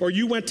you, or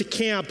you went to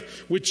camp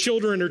with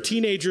children or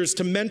teenagers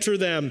to mentor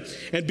them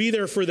and be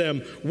there for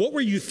them, what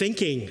were you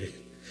thinking?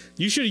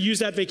 You should have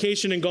used that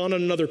vacation and gone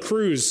on another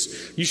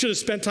cruise. You should have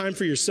spent time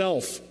for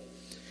yourself.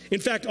 In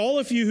fact, all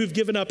of you who've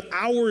given up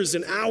hours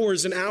and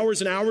hours and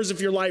hours and hours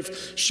of your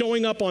life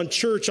showing up on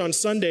church on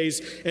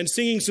Sundays and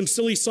singing some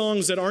silly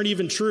songs that aren't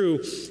even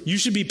true, you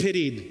should be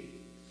pitied.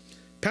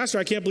 Pastor,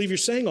 I can't believe you're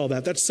saying all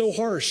that. That's so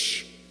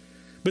harsh.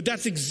 But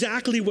that's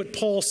exactly what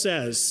Paul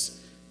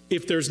says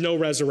if there's no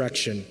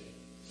resurrection.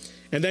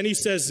 And then he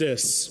says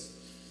this,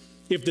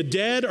 if the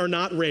dead are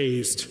not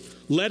raised,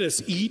 let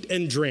us eat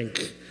and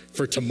drink,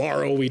 for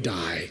tomorrow we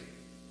die.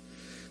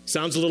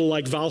 Sounds a little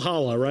like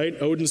Valhalla, right?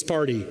 Odin's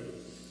party.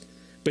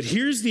 But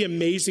here's the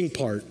amazing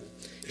part.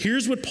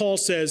 Here's what Paul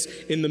says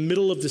in the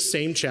middle of the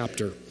same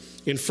chapter.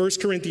 In 1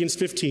 Corinthians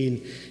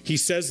 15, he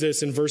says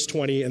this in verse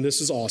 20, and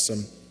this is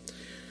awesome.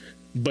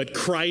 But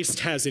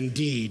Christ has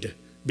indeed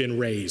been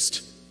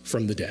raised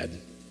from the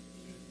dead.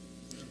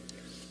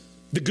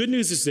 The good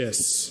news is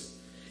this.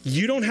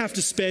 You don't have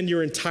to spend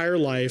your entire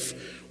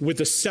life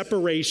with a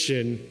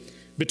separation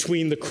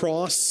between the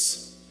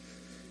cross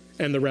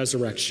and the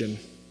resurrection.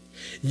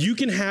 You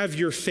can have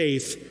your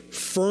faith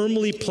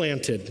firmly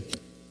planted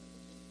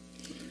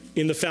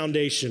in the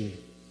foundation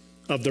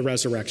of the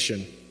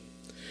resurrection.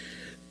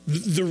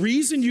 The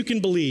reason you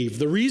can believe,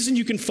 the reason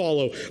you can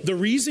follow, the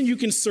reason you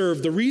can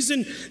serve, the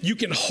reason you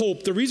can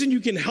hope, the reason you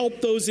can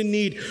help those in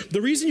need,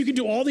 the reason you can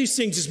do all these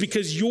things is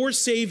because your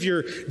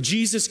Savior,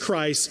 Jesus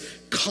Christ,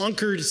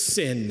 conquered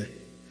sin,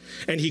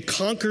 and he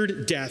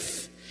conquered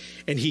death,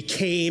 and he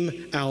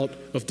came out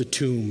of the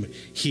tomb.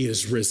 He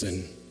is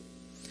risen.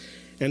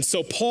 And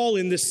so Paul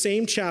in this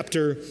same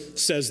chapter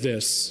says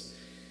this.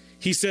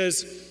 He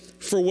says,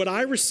 for what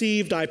I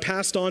received, I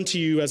passed on to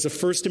you as of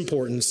first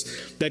importance,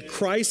 that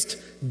Christ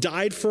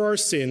died for our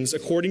sins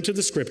according to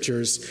the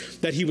scriptures,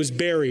 that he was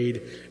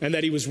buried, and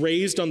that he was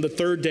raised on the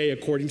third day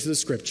according to the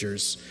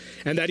scriptures,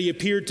 and that he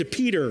appeared to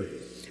Peter,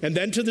 and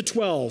then to the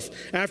 12.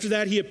 After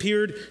that, he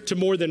appeared to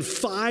more than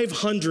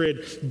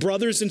 500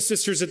 brothers and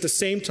sisters at the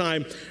same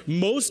time,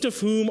 most of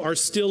whom are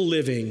still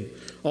living,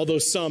 although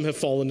some have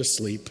fallen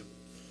asleep.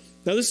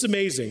 Now, this is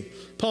amazing.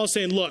 Paul's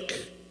saying, look,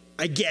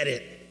 I get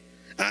it.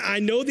 I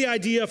know the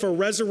idea of a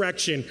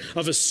resurrection,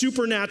 of a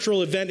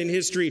supernatural event in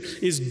history,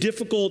 is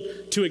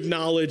difficult to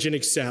acknowledge and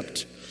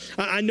accept.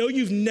 I know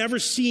you've never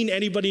seen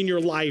anybody in your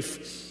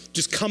life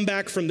just come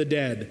back from the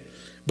dead.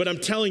 But I'm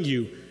telling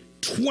you,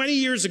 20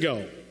 years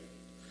ago,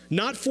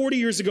 not 40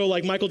 years ago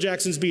like Michael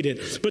Jackson's Beat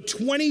It, but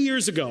 20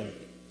 years ago,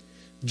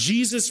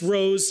 Jesus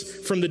rose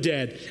from the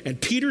dead. And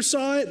Peter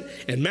saw it,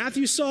 and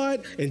Matthew saw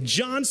it, and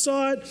John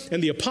saw it,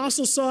 and the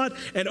apostles saw it,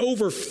 and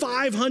over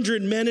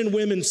 500 men and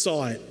women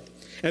saw it.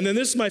 And then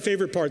this is my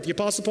favorite part. The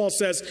Apostle Paul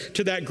says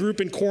to that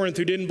group in Corinth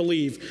who didn't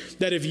believe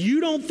that if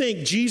you don't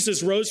think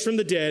Jesus rose from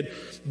the dead,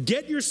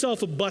 get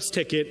yourself a bus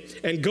ticket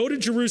and go to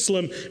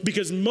Jerusalem,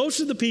 because most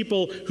of the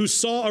people who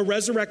saw a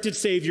resurrected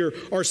Savior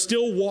are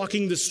still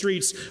walking the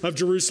streets of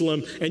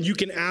Jerusalem, and you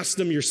can ask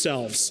them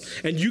yourselves.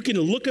 And you can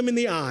look them in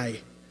the eye,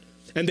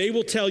 and they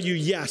will tell you,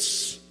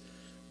 yes,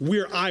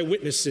 we're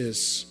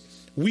eyewitnesses.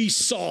 We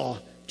saw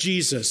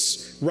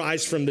Jesus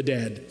rise from the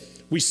dead.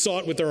 We saw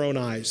it with our own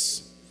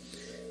eyes.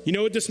 You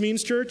know what this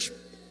means, church?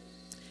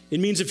 It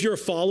means if you're a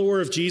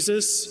follower of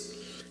Jesus,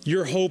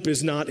 your hope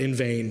is not in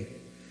vain.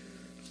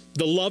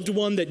 The loved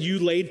one that you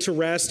laid to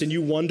rest and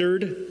you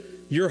wondered,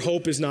 your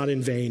hope is not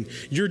in vain.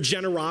 Your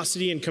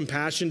generosity and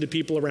compassion to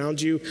people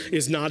around you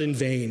is not in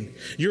vain.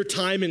 Your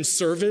time in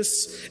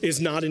service is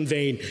not in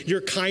vain.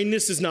 Your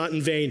kindness is not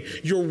in vain.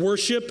 Your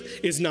worship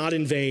is not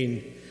in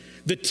vain.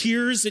 The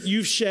tears that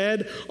you've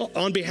shed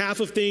on behalf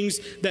of things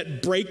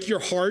that break your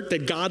heart,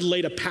 that God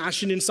laid a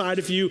passion inside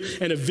of you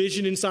and a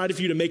vision inside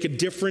of you to make a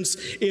difference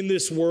in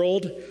this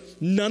world,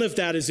 none of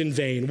that is in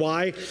vain.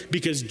 Why?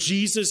 Because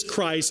Jesus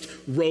Christ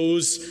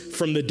rose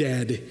from the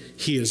dead.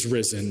 He is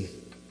risen.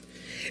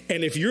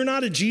 And if you're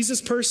not a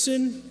Jesus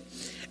person,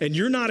 and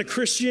you're not a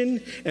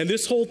Christian, and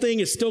this whole thing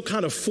is still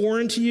kind of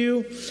foreign to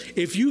you,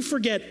 if you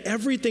forget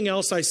everything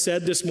else I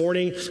said this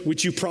morning,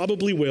 which you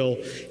probably will,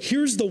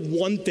 here's the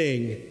one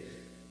thing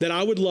that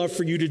I would love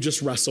for you to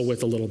just wrestle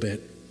with a little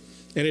bit.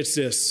 And it's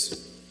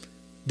this.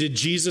 Did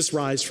Jesus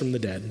rise from the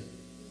dead?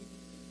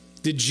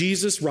 Did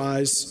Jesus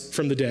rise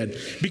from the dead?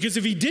 Because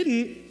if he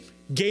didn't,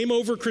 game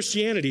over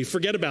Christianity,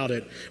 forget about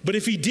it. But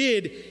if he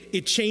did,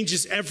 it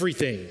changes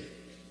everything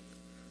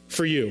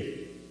for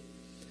you.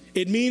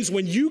 It means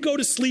when you go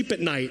to sleep at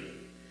night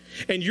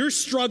and you're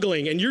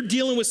struggling and you're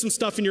dealing with some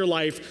stuff in your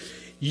life,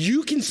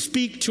 you can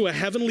speak to a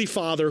heavenly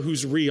Father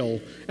who's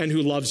real and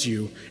who loves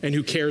you and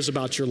who cares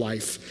about your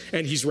life,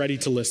 and he's ready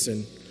to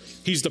listen.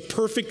 He's the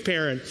perfect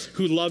parent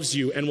who loves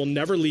you and will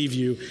never leave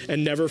you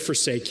and never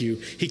forsake you.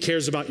 He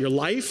cares about your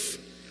life.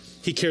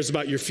 He cares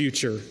about your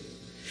future.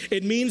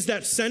 It means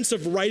that sense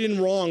of right and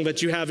wrong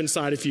that you have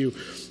inside of you,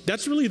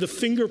 that's really the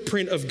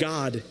fingerprint of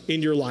God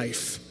in your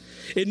life.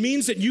 It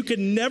means that you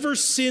can never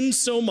sin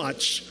so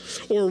much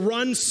or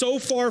run so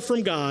far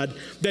from God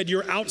that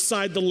you're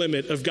outside the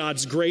limit of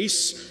God's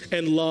grace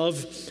and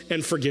love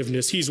and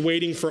forgiveness. He's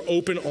waiting for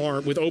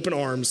with open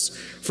arms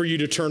for you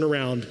to turn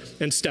around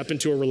and step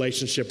into a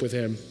relationship with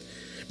him.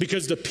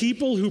 Because the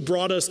people who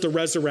brought us the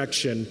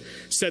resurrection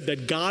said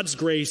that God's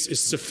grace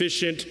is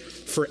sufficient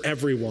for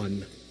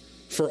everyone.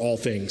 for all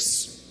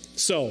things.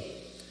 So,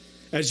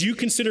 as you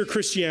consider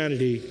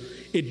Christianity,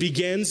 it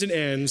begins and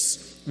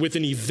ends with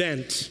an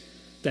event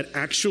that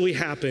actually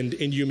happened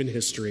in human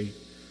history,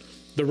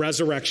 the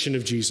resurrection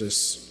of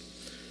Jesus.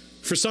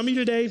 For some of you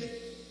today,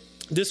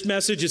 this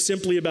message is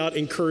simply about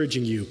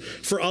encouraging you.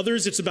 For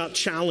others, it's about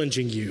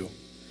challenging you.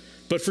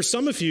 But for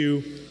some of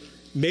you,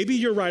 maybe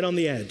you're right on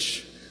the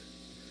edge.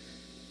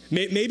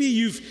 Maybe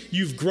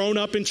you've grown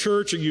up in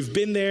church, or you've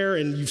been there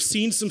and you've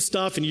seen some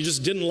stuff and you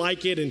just didn't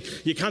like it and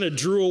you kind of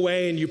drew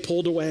away and you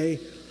pulled away.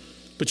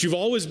 But you've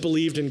always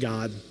believed in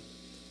God.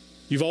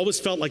 You've always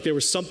felt like there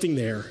was something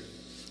there,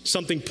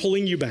 something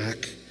pulling you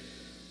back.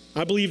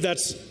 I believe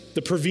that's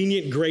the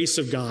prevenient grace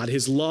of God,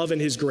 his love and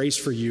his grace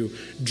for you,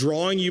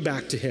 drawing you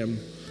back to him,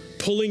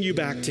 pulling you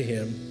back to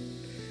him.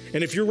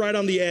 And if you're right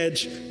on the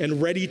edge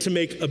and ready to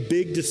make a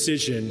big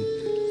decision,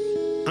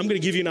 I'm going to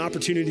give you an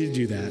opportunity to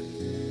do that.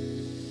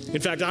 In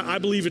fact, I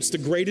believe it's the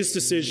greatest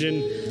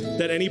decision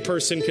that any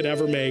person could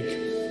ever make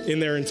in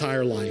their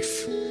entire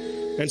life.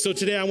 And so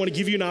today I want to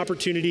give you an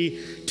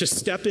opportunity to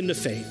step into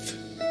faith,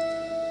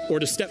 or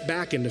to step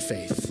back into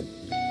faith,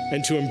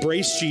 and to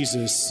embrace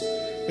Jesus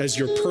as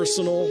your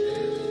personal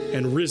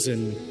and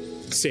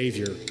risen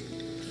Savior.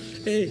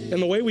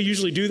 And the way we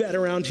usually do that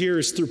around here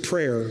is through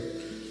prayer.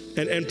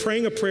 And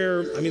praying a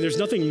prayer, I mean, there's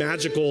nothing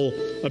magical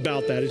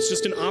about that. It's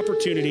just an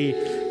opportunity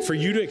for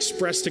you to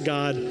express to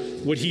God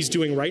what he's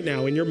doing right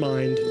now in your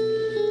mind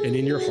and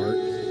in your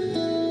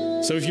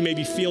heart. Some of you may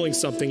be feeling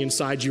something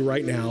inside you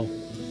right now.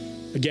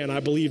 Again, I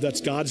believe that's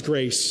God's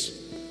grace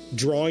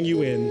drawing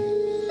you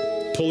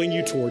in, pulling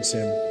you towards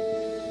him.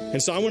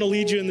 And so I want to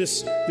lead you in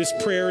this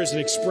prayer as an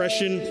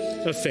expression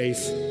of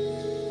faith.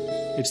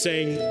 It's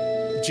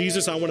saying,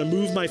 Jesus, I want to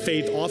move my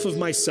faith off of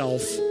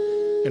myself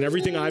and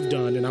everything I've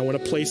done, and I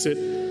want to place it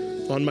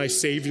on my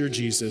Savior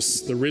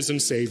Jesus, the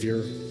risen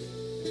Savior,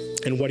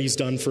 and what he's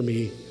done for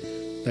me,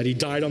 that he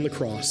died on the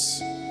cross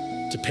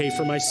to pay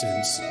for my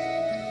sins,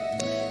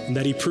 and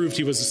that he proved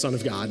he was the Son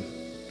of God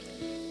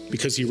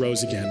because he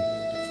rose again.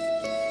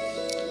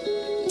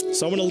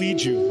 So I want to lead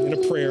you in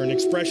a prayer, an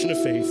expression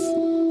of faith,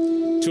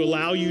 to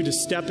allow you to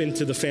step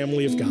into the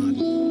family of God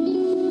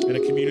and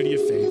a community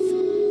of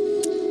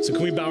faith. So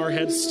can we bow our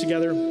heads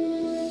together?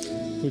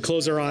 We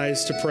close our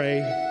eyes to pray.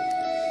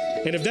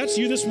 And if that's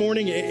you this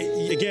morning,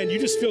 again, you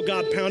just feel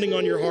God pounding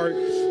on your heart.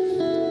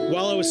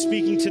 While I was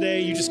speaking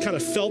today, you just kind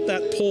of felt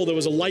that pull. There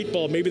was a light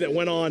bulb maybe that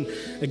went on.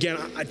 Again,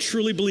 I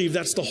truly believe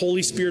that's the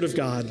Holy Spirit of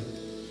God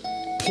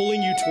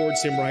pulling you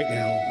towards him right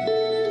now.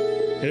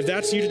 And if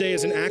that's you today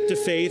as an act of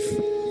faith,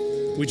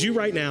 would you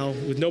right now,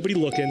 with nobody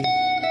looking,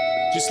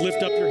 just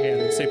lift up your hand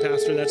and say,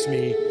 Pastor, that's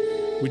me.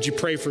 Would you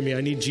pray for me?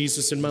 I need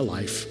Jesus in my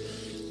life.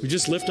 We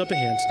just lift up a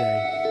hand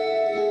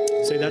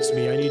today. Say, that's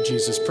me. I need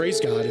Jesus. Praise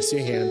God. I see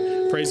a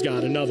hand. Praise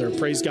God. Another.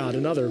 Praise God.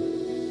 Another.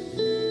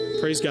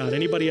 Praise God.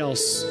 Anybody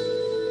else?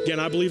 Again,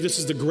 I believe this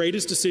is the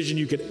greatest decision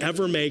you could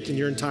ever make in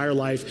your entire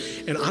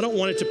life, and I don't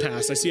want it to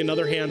pass. I see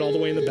another hand all the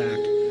way in the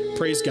back.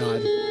 Praise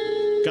God.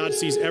 God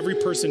sees every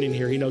person in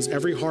here. He knows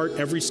every heart,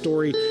 every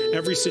story,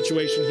 every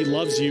situation. He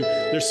loves you.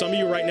 There's some of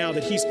you right now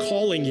that he's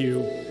calling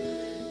you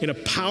in a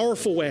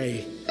powerful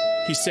way.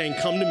 He's saying,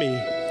 come to me.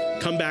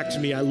 Come back to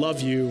me. I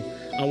love you.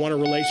 I want a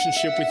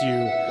relationship with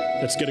you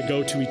that's going to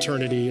go to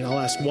eternity. And I'll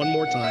ask one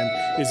more time,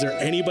 is there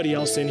anybody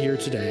else in here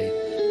today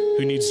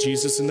who needs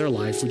Jesus in their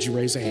life? Would you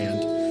raise a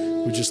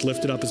hand? We just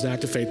lift it up as an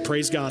act of faith.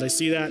 Praise God. I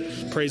see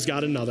that. Praise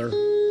God. Another.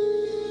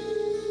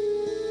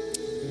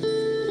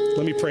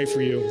 Let me pray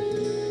for you.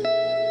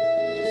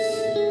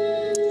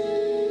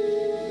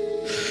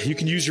 You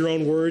can use your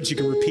own words. You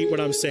can repeat what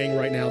I'm saying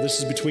right now. This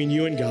is between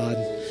you and God.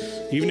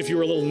 Even if you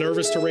were a little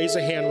nervous to raise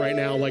a hand right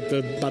now, like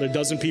about a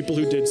dozen people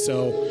who did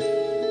so,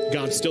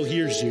 God still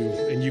hears you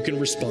and you can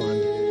respond.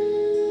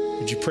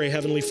 Would you pray,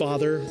 Heavenly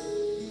Father?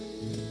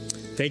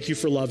 Thank you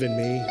for loving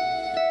me.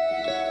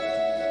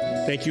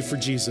 Thank you for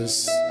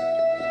Jesus.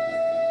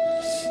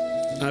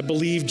 I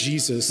believe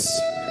Jesus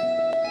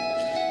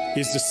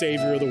is the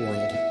Savior of the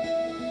world.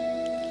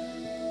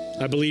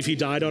 I believe he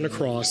died on a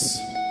cross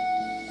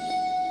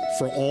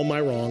for all my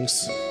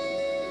wrongs.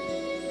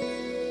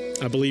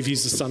 I believe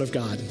he's the Son of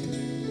God,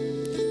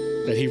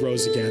 that he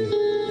rose again.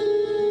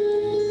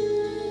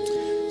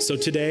 So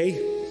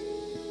today,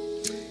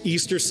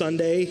 Easter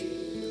Sunday,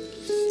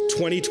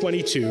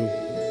 2022,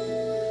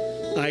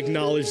 I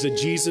acknowledge that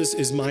Jesus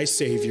is my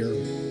Savior,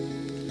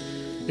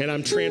 and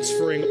I'm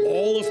transferring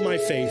all of my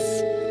faith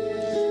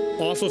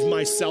off of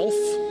myself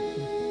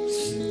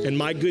and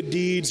my good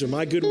deeds or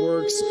my good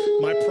works,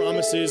 my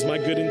promises, my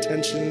good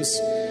intentions.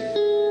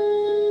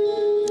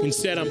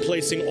 Instead, I'm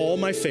placing all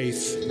my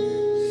faith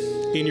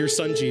in your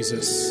Son,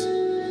 Jesus,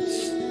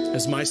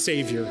 as my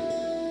Savior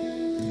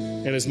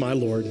and as my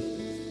Lord.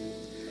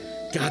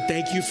 God,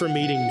 thank you for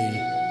meeting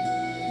me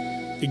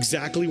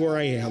exactly where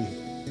I am.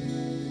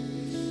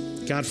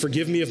 God,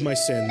 forgive me of my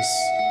sins.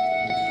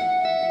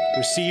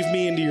 Receive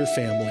me into your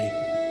family.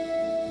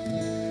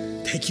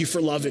 Thank you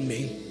for loving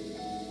me.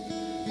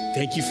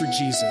 Thank you for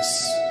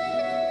Jesus.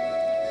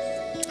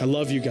 I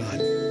love you,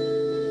 God.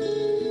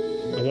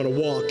 I want want to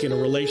walk in a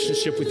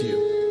relationship with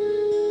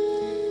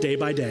you day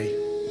by day,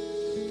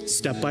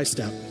 step by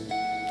step,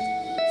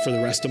 for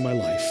the rest of my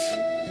life.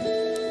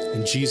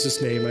 In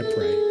Jesus' name I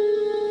pray.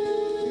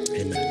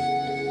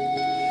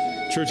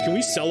 Amen. Church, can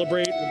we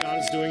celebrate what God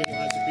is doing in the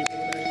lives of people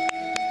today?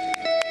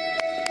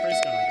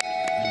 Praise God.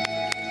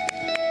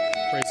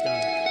 Praise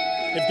God.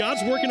 If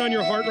God's working on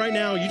your heart right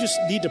now, you just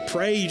need to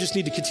pray. You just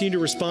need to continue to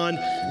respond.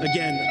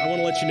 Again, I want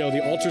to let you know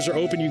the altars are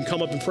open. You can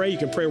come up and pray. You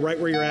can pray right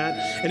where you're at.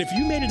 And if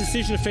you made a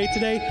decision of faith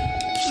today,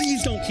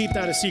 please don't keep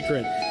that a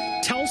secret.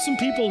 Tell some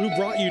people who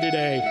brought you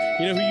today,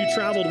 who you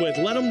traveled with.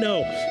 Let them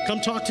know.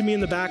 Come talk to me in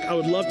the back. I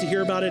would love to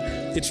hear about it.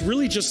 It's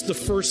really just the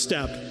first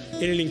step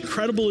in an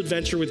incredible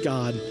adventure with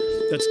God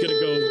that's going to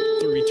go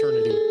through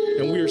eternity.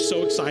 And we are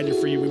so excited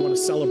for you. We want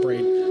to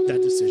celebrate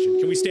that decision.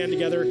 Can we stand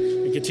together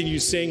and continue to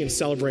sing and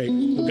celebrate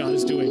what God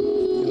is doing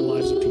in the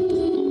lives of people?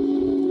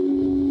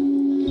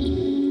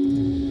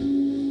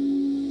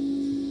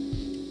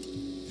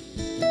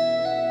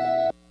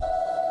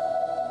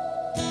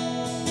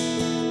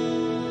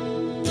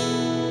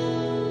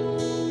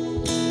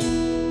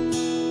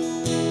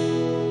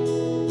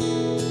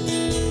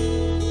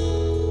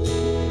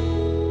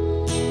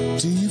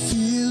 Do you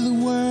feel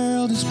the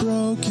world is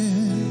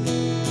broken?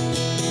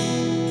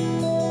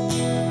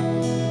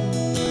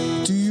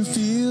 Do you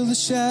feel the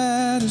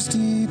shadows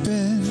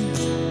deepen?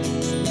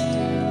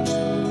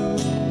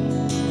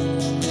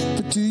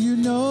 But do you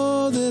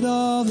know that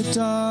all the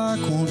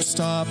dark won't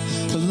stop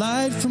the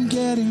light from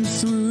getting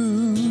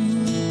through?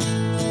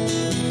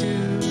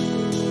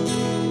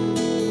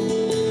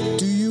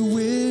 Do you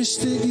wish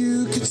that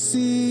you could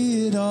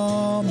see it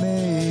all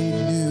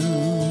made new?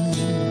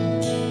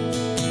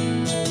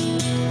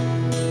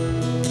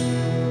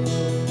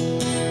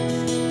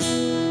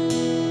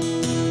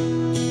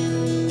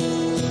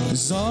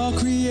 'Cause all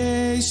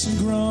creation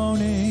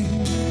groaning,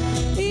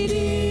 it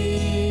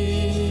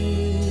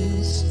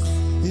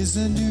is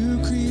a new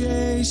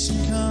creation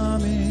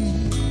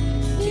coming.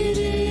 It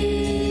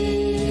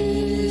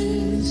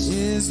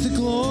is the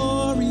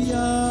glory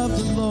of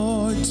the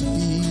Lord to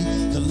be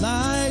the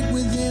light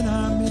within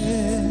our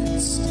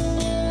midst.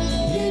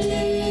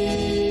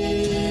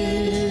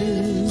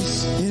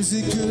 Is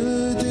it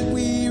good that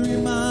we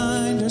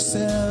remind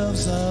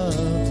ourselves of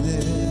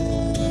this?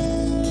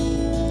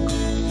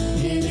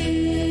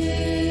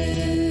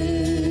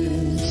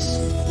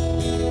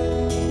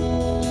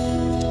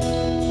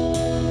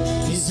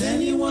 Is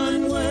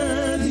anyone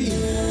worthy?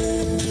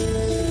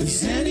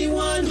 Is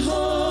anyone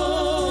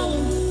whole?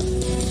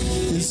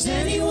 Is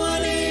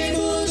anyone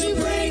able to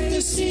break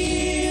the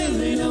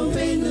seal and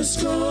open the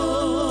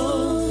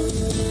scroll?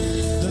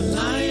 The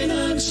Lion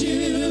of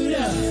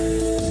Judah,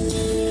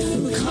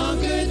 who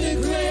conquered the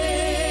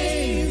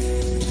grave,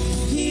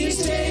 he is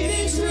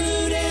David's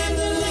root and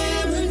the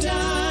Lamb who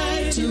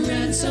died to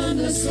ransom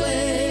the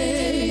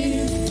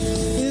slave.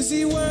 Is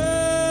he worthy?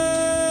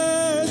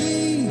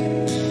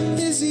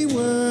 Is he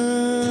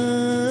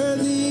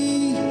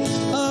worthy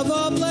of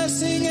all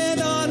blessing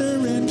and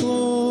honor and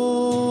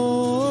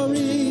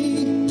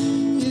glory?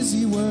 Is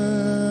he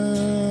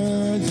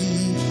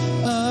worthy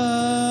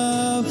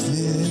of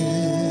this?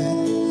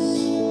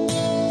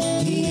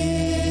 He is.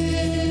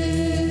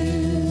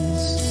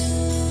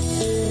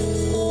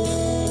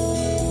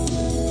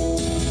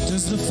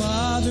 Does the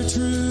Father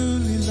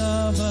truly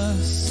love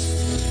us?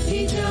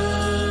 He does.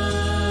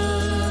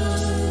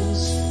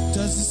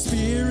 Does the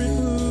Spirit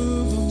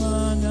move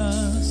among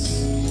us?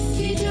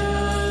 He does.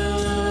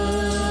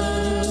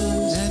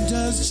 And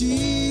does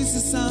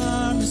Jesus,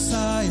 our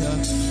Messiah,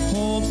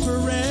 hold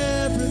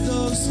forever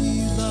those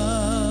he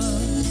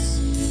loves?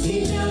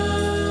 He does.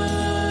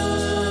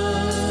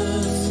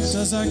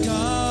 Does our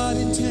God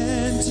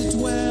intend to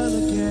dwell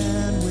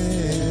again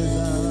with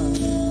us?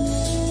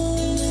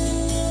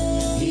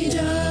 He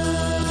does.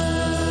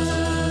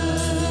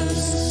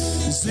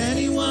 Is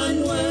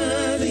anyone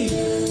worthy?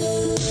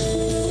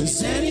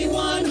 Is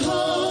anyone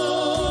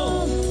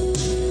whole?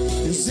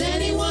 Is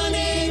anyone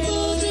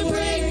able to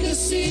break the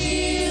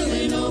seal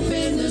and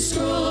open the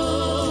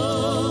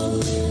scroll?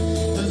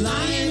 The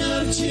Lion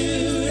of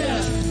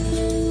Judah,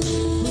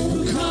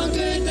 who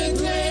conquered the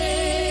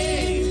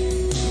grave,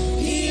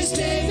 he is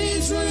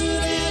David's root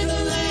and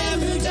the Lamb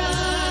who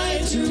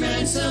died to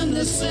ransom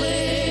the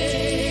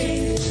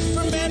slave.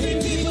 From every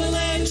people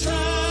and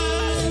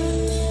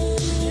tribe,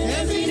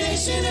 every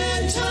nation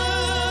and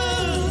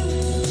tongue,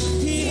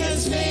 he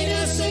has made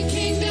us a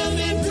kingdom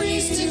and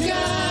priests to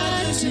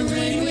God, to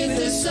reign with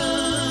the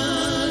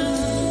Son.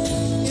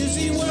 Is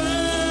he worthy?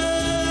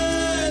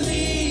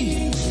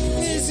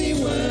 Is he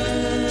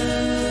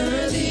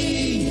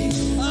worthy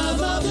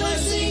of all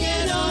blessing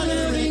and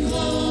honor and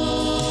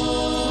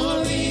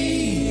glory?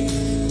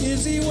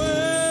 Is he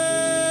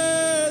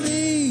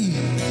worthy?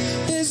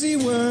 Is he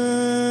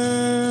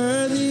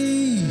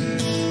worthy?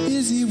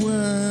 Is he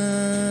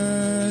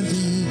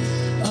worthy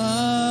of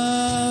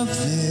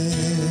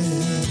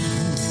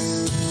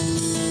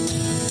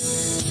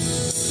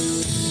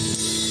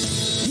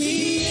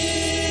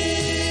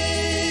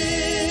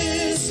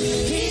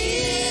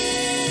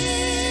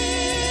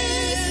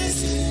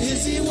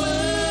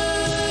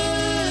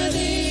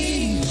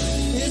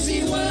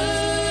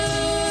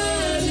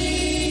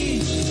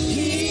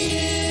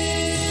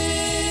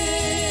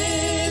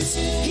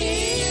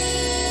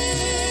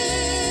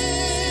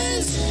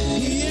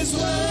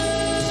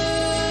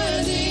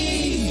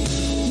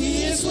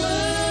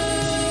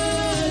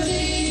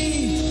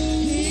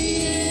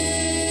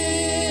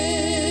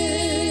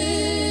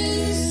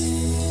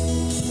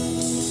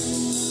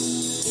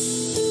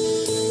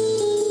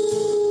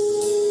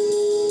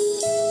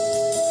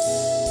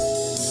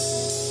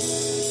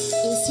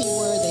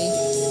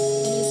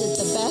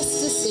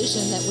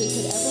decision that we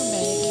could ever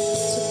make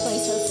to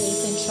place our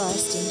faith and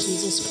trust in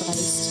Jesus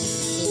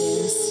Christ. It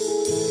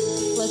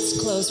is. Let's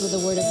close with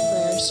a word of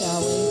prayer, shall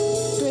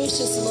we?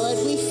 Gracious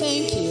Lord, we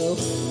thank you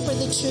for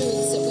the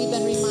truths that we've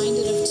been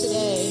reminded of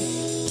today,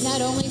 not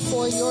only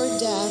for your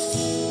death,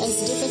 as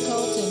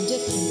difficult and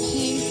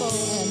painful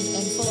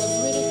and full of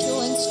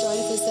ridicule and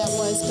strife as that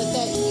was, but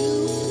that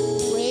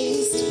you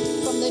raised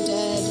from the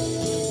dead.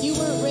 You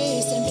were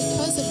raised, and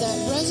because of that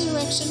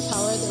resurrection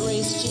power that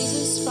raised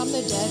Jesus from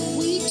the dead,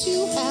 we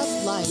too have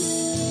life.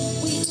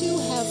 We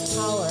too have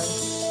power.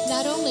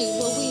 Not only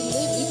will we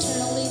live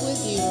eternally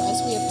with you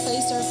as we have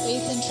placed our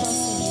faith and trust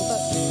in you,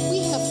 but we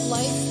have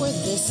life for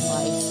this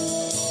life,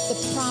 the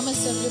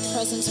promise of your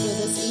presence with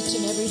us each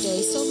and every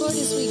day. So Lord,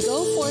 as we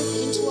go forth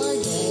into our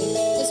day,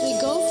 as we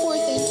go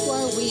forth into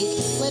our week,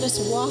 let us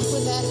walk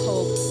with that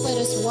hope, let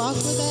us walk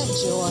with that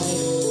joy,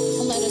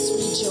 and let us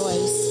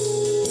rejoice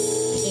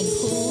in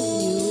who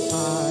you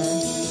are.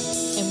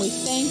 And we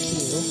thank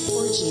you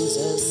for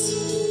Jesus.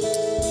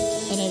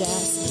 And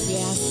we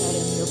ask that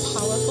in your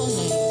powerful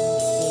name.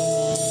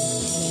 Amen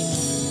and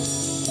amen.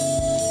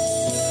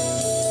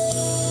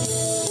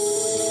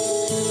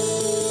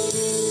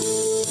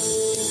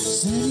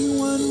 Is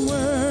anyone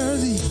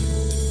worthy?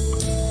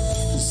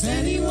 Is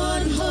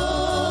anyone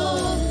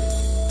whole?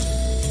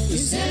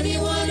 Is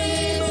anyone